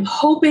I'm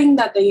hoping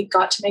that they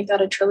got to make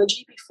that a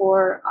trilogy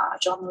before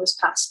John Lewis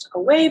passed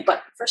away,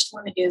 but the first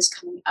one is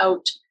coming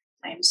out.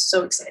 I am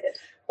so excited.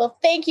 Well,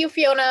 thank you,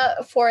 Fiona,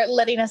 for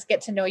letting us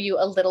get to know you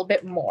a little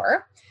bit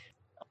more.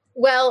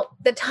 Well,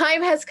 the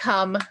time has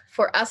come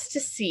for us to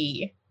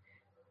see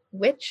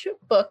which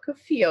book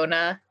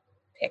Fiona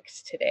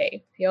picked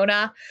today.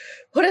 Fiona,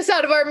 put us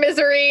out of our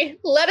misery.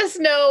 Let us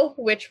know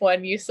which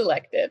one you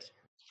selected.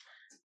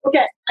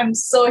 Okay, I'm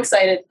so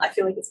excited. I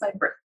feel like it's my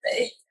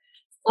birthday.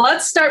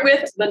 Let's start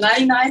with The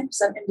 99%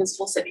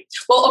 Invisible City.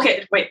 Well,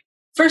 okay, wait.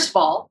 First of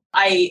all,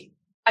 I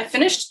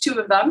finished 2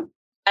 of them,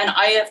 and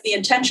I have the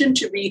intention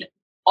to read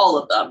all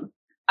of them.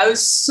 I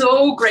was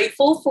so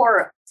grateful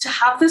to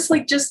have this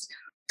like just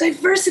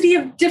diversity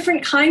of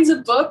different kinds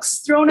of books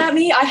thrown at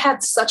me. I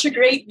had such a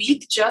great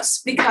week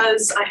just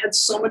because I had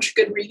so much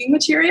good reading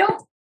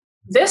material.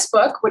 This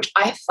book, which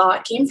I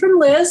thought came from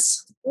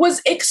Liz,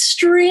 was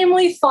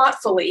extremely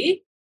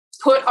thoughtfully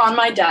put on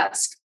my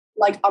desk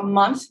like a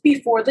month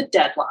before the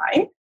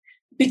deadline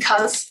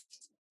because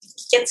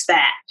it's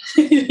that.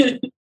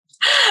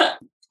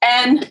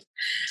 And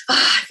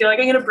I feel like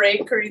I'm going to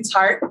break Corinne's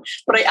heart,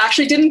 but I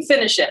actually didn't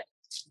finish it.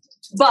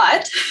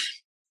 But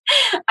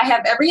I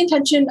have every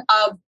intention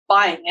of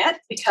buying it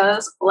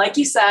because, like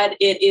you said,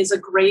 it is a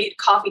great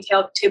coffee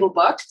table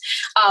book.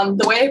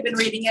 The way I've been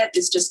reading it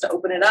is just to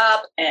open it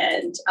up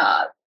and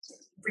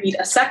read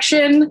a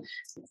section.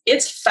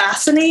 It's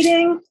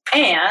fascinating,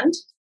 and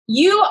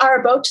you are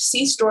about to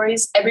see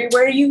stories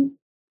everywhere, you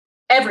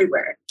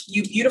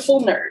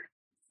beautiful nerd.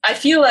 I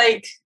feel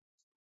like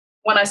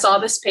when I saw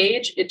this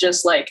page, it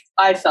just like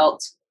I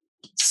felt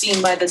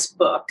seen by this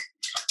book.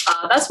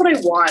 That's what I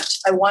want.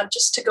 I want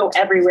just to go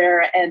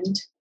everywhere and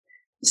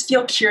just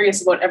feel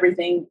curious about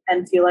everything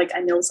and feel like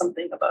I know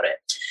something about it.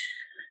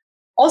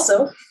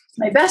 Also,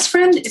 my best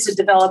friend is a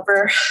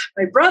developer.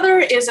 My brother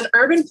is an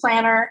urban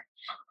planner.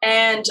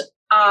 And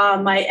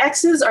my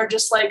exes are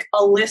just like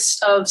a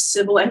list of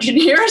civil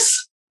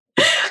engineers.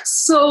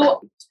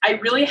 So I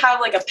really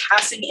have like a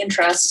passing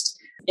interest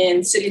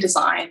in city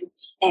design.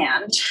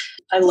 And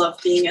I love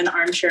being an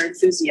armchair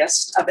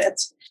enthusiast of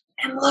it.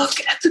 And look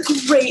at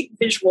the great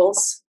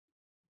visuals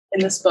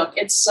in this book.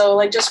 It's so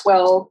like just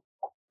well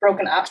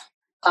broken up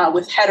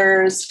with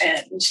headers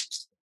and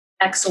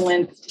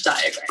excellent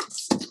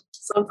diagrams.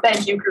 So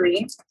thank you,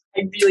 Corinne.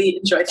 I really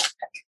enjoyed that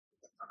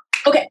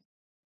pick. Okay,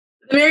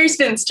 The Merry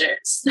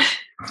Spinsters.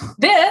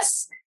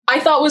 This I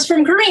thought was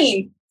from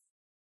Corinne.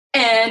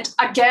 And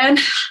again,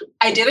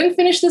 I didn't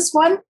finish this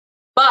one,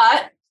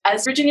 but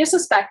as Virginia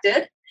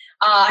suspected,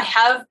 I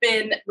have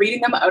been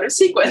reading them out of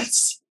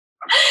sequence.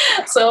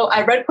 So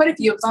I read quite a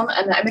few of them,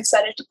 and I'm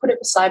excited to put it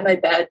beside my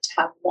bed to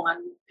have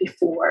one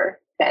before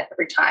bed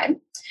every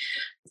time.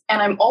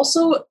 And I'm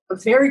also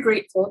very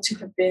grateful to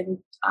have been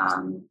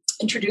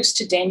introduced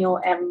to Daniel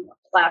M.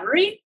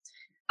 Lavery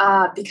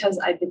because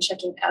I've been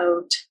checking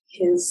out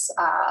his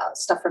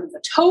stuff from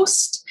The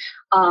Toast.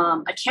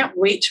 I can't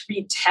wait to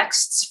read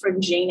texts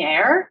from Jane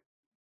Eyre.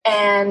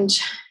 And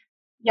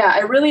yeah, I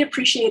really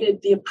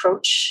appreciated the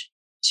approach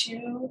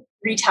to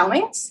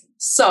retellings.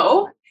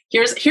 So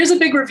here's a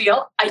big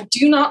reveal. I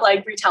do not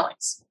like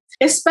retellings,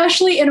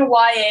 especially in a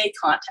YA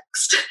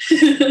context.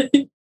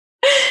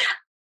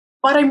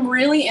 But I'm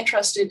really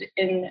interested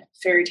in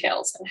fairy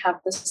tales and have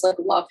this like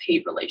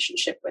love-hate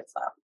relationship with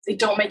them. They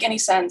don't make any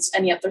sense,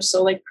 and yet they're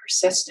so like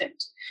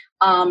persistent.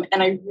 And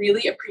I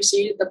really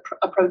appreciated the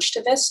approach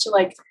to this, to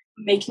like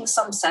making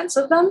some sense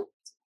of them.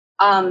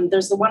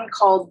 There's the one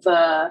called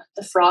the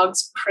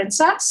Frog's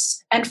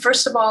Princess. And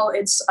first of all,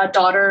 it's a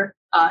daughter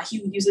who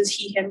uses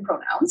he, him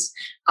pronouns,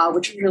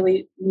 which is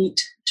really neat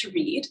to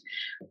read.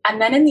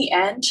 And then in the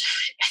end,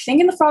 I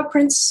think in The Frog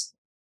Prince,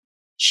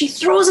 she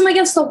throws him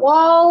against the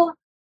wall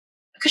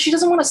because she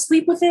doesn't want to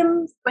sleep with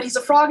him, but he's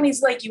a frog and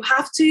he's like, you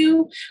have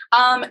to.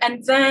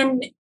 And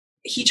then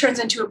he turns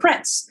into a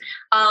prince.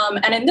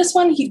 And in this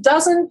one, he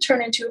doesn't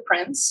turn into a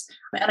prince.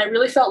 And I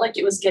really felt like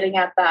it was getting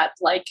at that,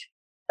 like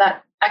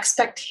that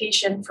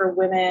expectation for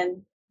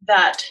women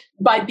that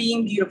by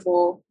being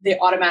beautiful, they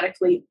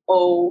automatically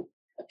owe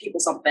people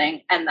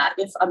something. And that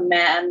if a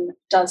man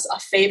does a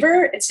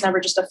favor, it's never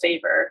just a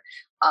favor.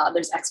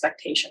 There's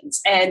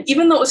expectations. And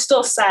even though it was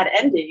still a sad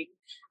ending,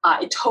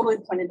 it totally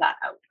pointed that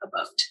out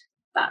about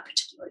that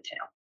particular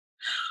tale.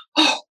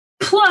 Oh,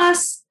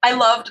 plus, I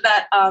loved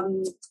that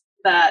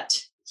that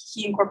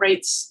he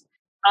incorporates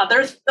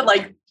other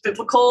like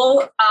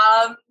biblical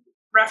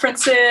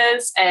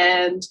references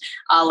and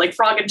like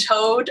Frog and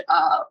Toad,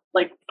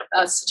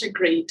 such a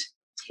great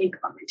take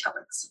on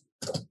retellings.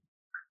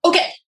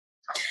 Okay,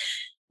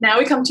 now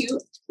we come to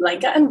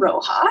Lenka and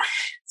Roja.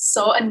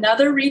 So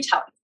another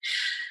retelling.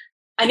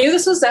 I knew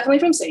this was definitely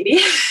from Sadie.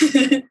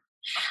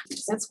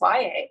 It's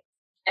YA.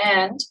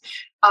 And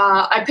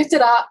I picked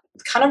it up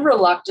kind of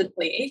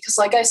reluctantly because,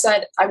 like I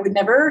said, I'd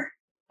never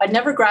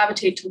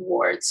gravitate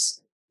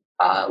towards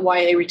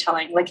YA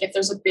retelling. Like if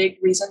there's a big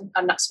reason,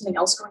 something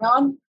else going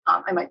on,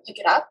 I might pick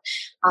it up.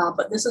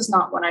 But this is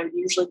not one I would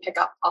usually pick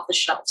up off the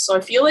shelf. So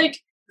I feel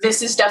like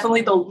this is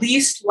definitely the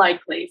least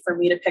likely for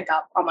me to pick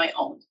up on my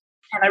own.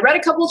 And I read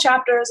a couple of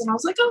chapters and I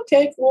was like,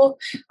 okay, cool.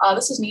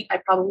 This is neat. I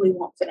probably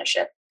won't finish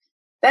it.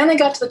 Then I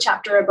got to the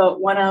chapter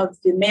about one of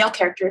the male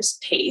characters,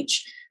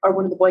 Paige, or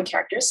one of the boy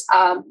characters.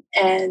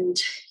 And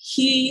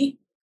he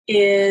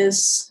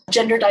is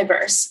gender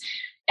diverse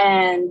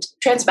and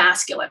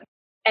transmasculine.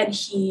 And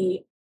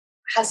he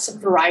has some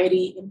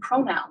variety in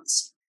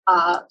pronouns.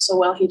 So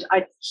while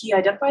he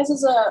identifies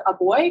as a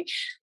boy,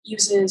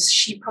 uses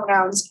she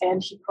pronouns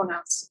and he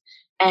pronouns.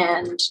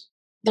 And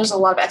there's a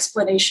lot of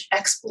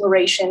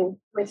exploration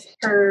with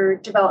her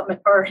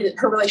development or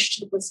her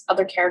relationship with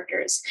other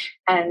characters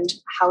and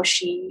how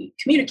she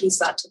communicates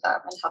that to them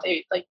and how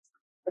they like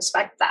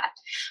respect that.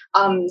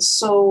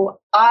 So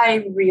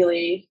I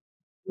really,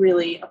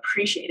 really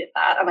appreciated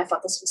that. And I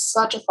thought this was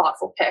such a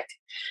thoughtful pick.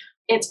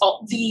 It's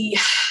all the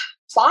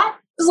plot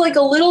is like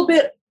a little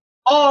bit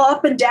all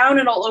up and down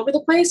and all over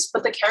the place,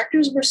 but the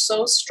characters were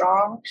so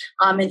strong.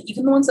 And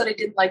even the ones that I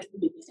didn't like in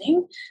the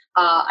beginning,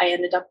 I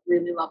ended up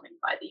really loving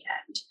by the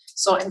end.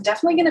 So I'm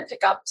definitely going to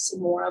pick up some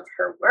more of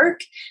her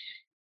work.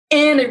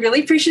 And I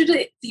really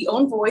appreciated the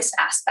own voice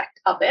aspect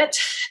of it.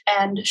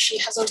 And she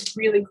has a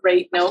really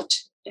great note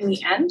in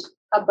the end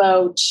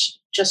about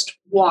just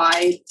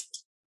why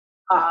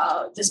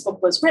this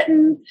book was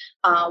written,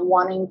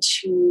 wanting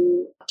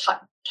to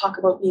talk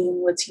about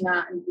being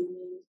Latina and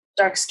being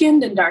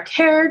dark-skinned and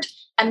dark-haired,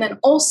 and then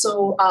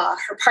also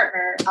her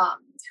partner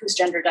who's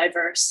gender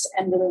diverse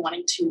and really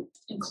wanting to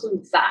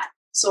include that.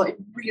 So I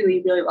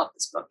really, really love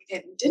this book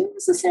and didn't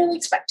necessarily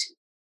expect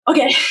to.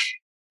 Okay,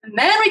 and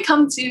then we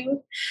come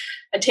to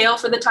A Tale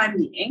for the Time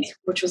Being,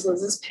 which was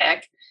Liz's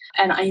pick,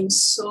 and I am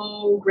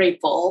so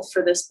grateful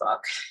for this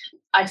book.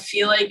 I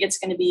feel like it's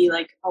going to be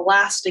like a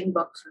lasting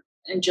book,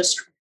 and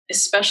just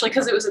especially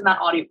because it was in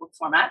that audiobook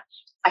format.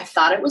 I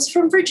thought it was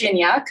from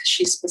Virginia because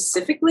she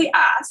specifically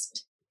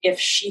asked if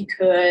she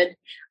could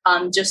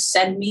just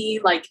send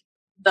me like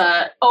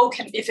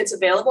if it's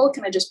available,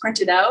 can I just print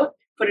it out,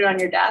 put it on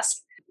your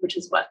desk, which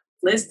is what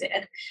Liz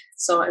did.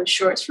 So I'm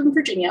sure it's from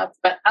Virginia.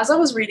 But as I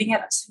was reading it,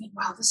 I was thinking,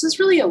 wow, this is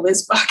really a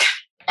Liz book.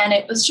 And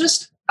it was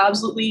just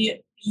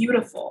absolutely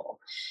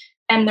beautiful.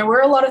 And there were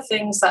a lot of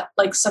things that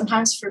like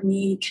sometimes for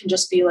me can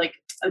just be like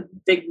a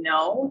big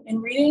no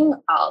in reading,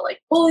 like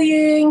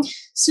bullying,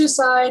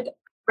 suicide,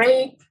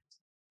 rape.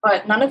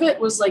 But none of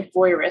it was like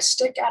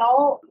voyeuristic at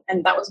all.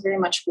 And that was very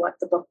much what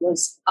the book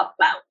was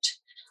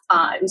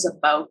about. It was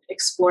about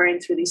exploring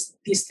through these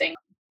things.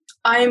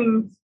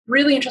 I'm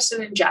really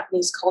interested in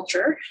Japanese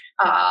culture.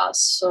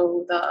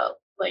 So the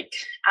like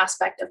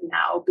aspect of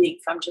now being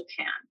from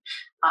Japan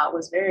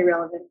was very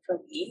relevant for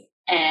me.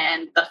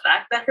 And the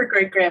fact that her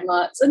great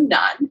grandma is a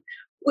nun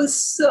was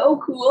so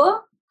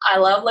cool. I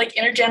love like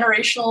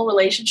intergenerational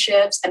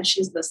relationships, and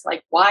she's this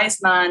like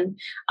wise nun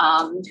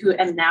who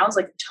and now is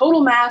like a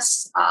total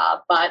mess,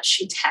 but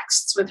she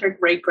texts with her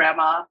great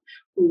grandma,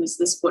 who is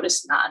this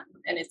Buddhist nun,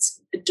 and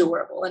it's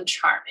adorable and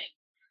charming.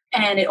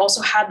 And it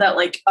also had that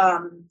like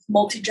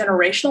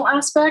multi-generational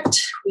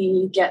aspect.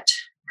 We get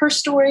her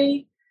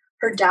story,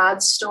 her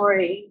dad's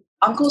story,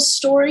 uncle's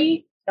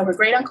story, her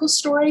great uncle's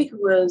story,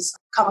 who was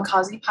a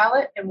kamikaze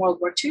pilot in World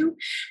War II,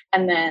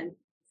 and then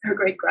her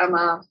great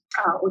grandma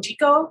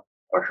Ojiko,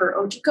 or her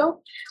Ojiko.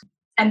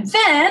 And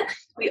then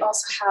we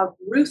also have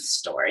Ruth's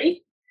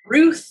story.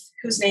 Ruth,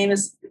 whose name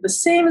is the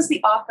same as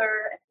the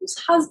author, and whose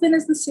husband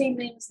is the same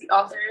name as the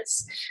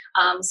author's.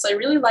 So I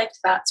really liked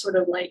that sort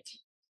of like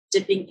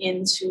dipping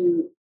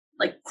into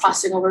like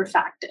crossing over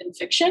fact and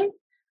fiction.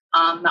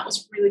 That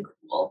was really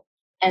cool.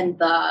 And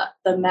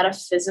the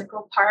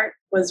metaphysical part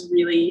was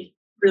really,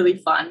 really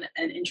fun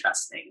and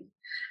interesting.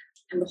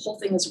 And the whole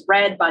thing is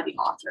read by the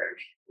author,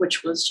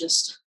 which was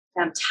just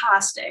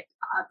fantastic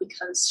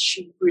because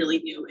she really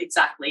knew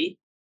exactly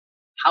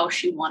how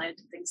she wanted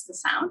things to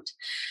sound.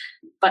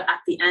 But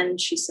at the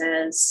end, she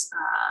says,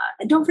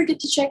 and don't forget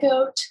to check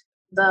out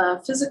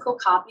the physical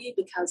copy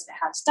because it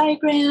has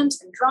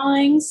diagrams and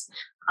drawings.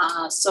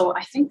 So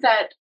I think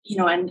that, you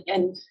know, and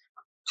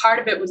part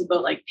of it was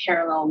about like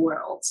parallel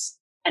worlds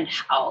and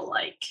how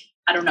like,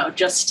 I don't know,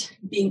 just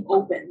being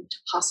open to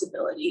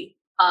possibility.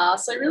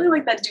 So I really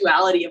like that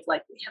duality of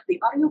like, we have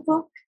the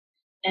audiobook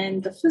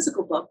and the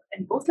physical book,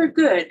 and both are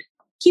good.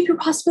 Keep your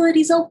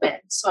possibilities open.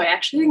 So I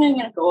actually think I'm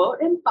going to go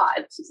out and buy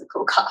the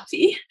physical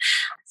copy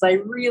because I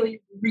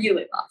really,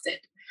 really loved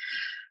it.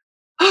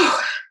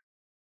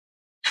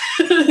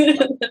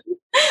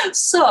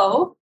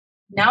 So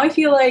now I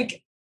feel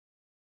like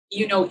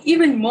you know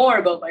even more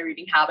about my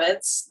reading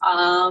habits,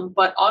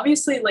 but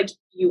obviously like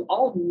you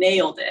all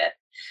nailed it.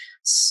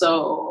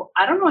 So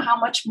I don't know how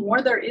much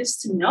more there is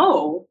to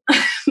know.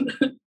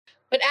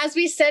 But as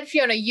we said,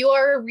 Fiona, you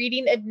are a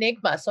reading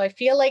enigma. So I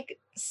feel like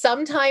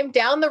sometime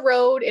down the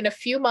road in a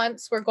few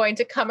months, we're going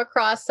to come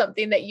across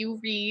something that you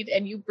read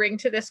and you bring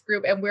to this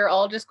group, and we're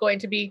all just going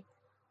to be,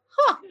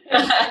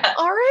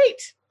 all right.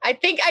 I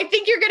think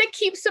you're going to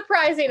keep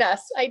surprising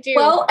us. I do.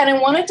 Well, and I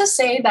wanted to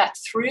say that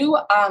through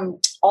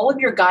all of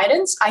your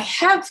guidance, I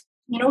have,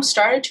 you know,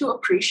 started to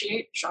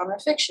appreciate genre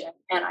fiction,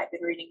 and I've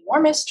been reading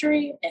more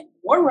mystery and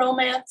more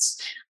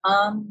romance.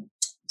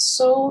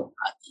 So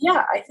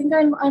yeah, I think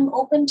I'm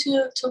open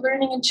to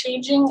learning and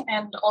changing,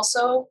 and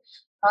also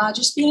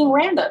just being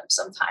random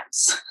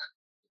sometimes.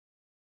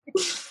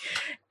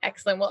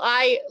 Excellent. Well,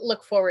 I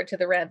look forward to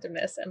the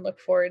randomness and look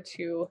forward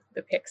to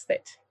the picks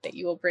that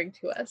you will bring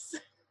to us.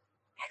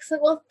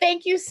 Excellent. Well,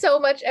 thank you so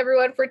much,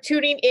 everyone, for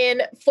tuning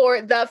in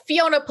for the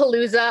Fiona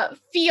Palooza,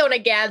 Fiona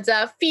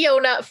Ganza,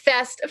 Fiona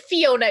Fest,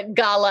 Fiona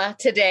Gala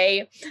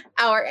today.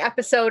 Our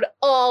episode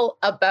all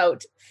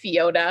about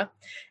Fiona.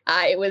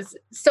 It was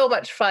so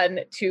much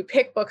fun to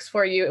pick books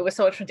for you. It was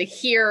so much fun to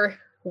hear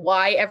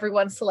why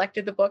everyone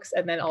selected the books,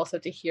 and then also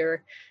to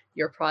hear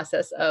your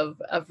process of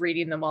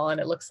reading them all.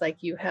 And it looks like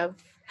you have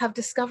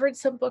discovered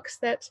some books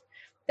that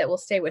will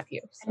stay with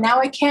you. So. And now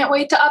I can't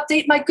wait to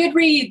update my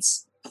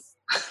Goodreads.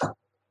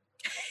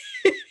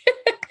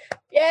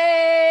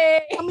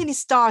 Yay! How many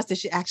stars did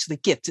she actually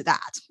give to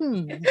that?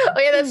 Oh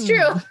yeah, that's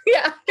true.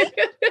 Yeah.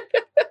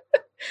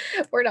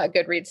 We're not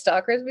Goodreads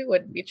stalkers. We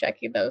wouldn't be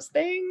checking those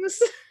things.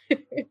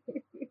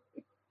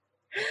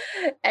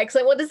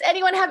 Excellent. Well, does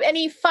anyone have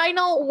any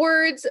final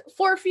words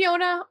for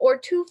Fiona or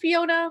to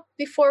Fiona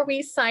before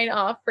we sign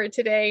off for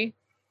today?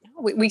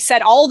 We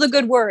said all the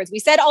good words. We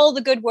said all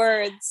the good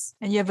words.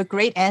 And you have a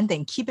great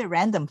ending. Keep it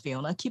random,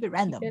 Fiona. Keep it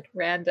random. Keep it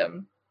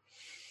random.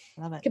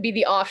 Love it. Could be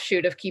the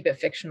offshoot of Keep It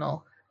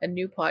Fictional, a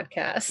new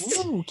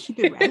podcast. Ooh, keep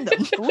it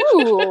random.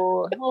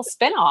 Ooh, a little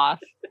spinoff.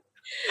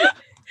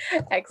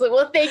 Excellent.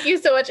 Well, thank you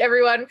so much,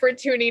 everyone, for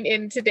tuning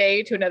in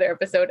today to another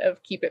episode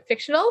of Keep It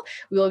Fictional.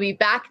 We will be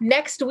back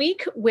next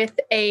week with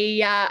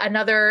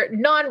another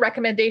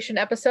non-recommendation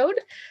episode.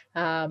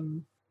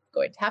 Going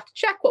to have to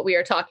check what we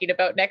are talking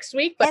about next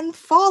week. But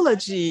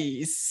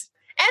Anthologies.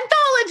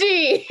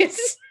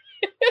 Anthologies!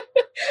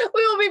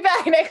 We will be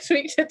back next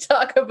week to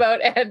talk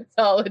about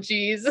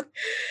anthologies.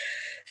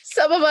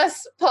 Some of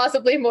us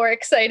possibly more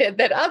excited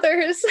than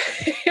others.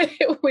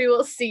 We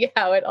will see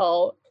how it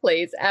all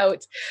plays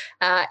out.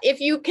 If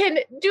you can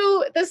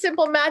do the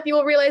simple math, you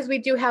will realize we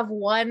do have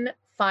one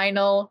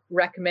final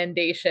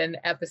recommendation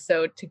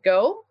episode to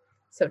go.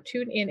 So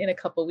tune in a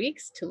couple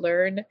weeks to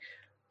learn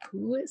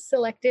who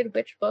selected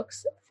which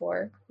books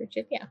for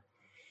Virginia.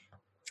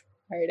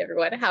 All right,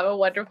 everyone, have a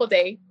wonderful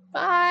day.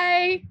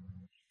 Bye.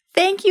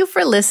 Thank you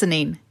for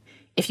listening.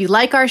 If you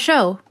like our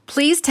show,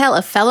 please tell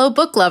a fellow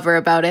book lover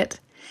about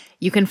it.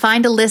 You can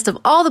find a list of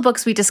all the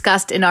books we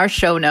discussed in our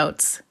show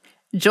notes.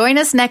 Join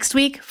us next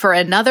week for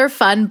another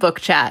fun book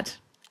chat.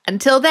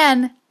 Until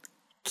then,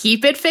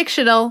 keep it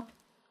fictional.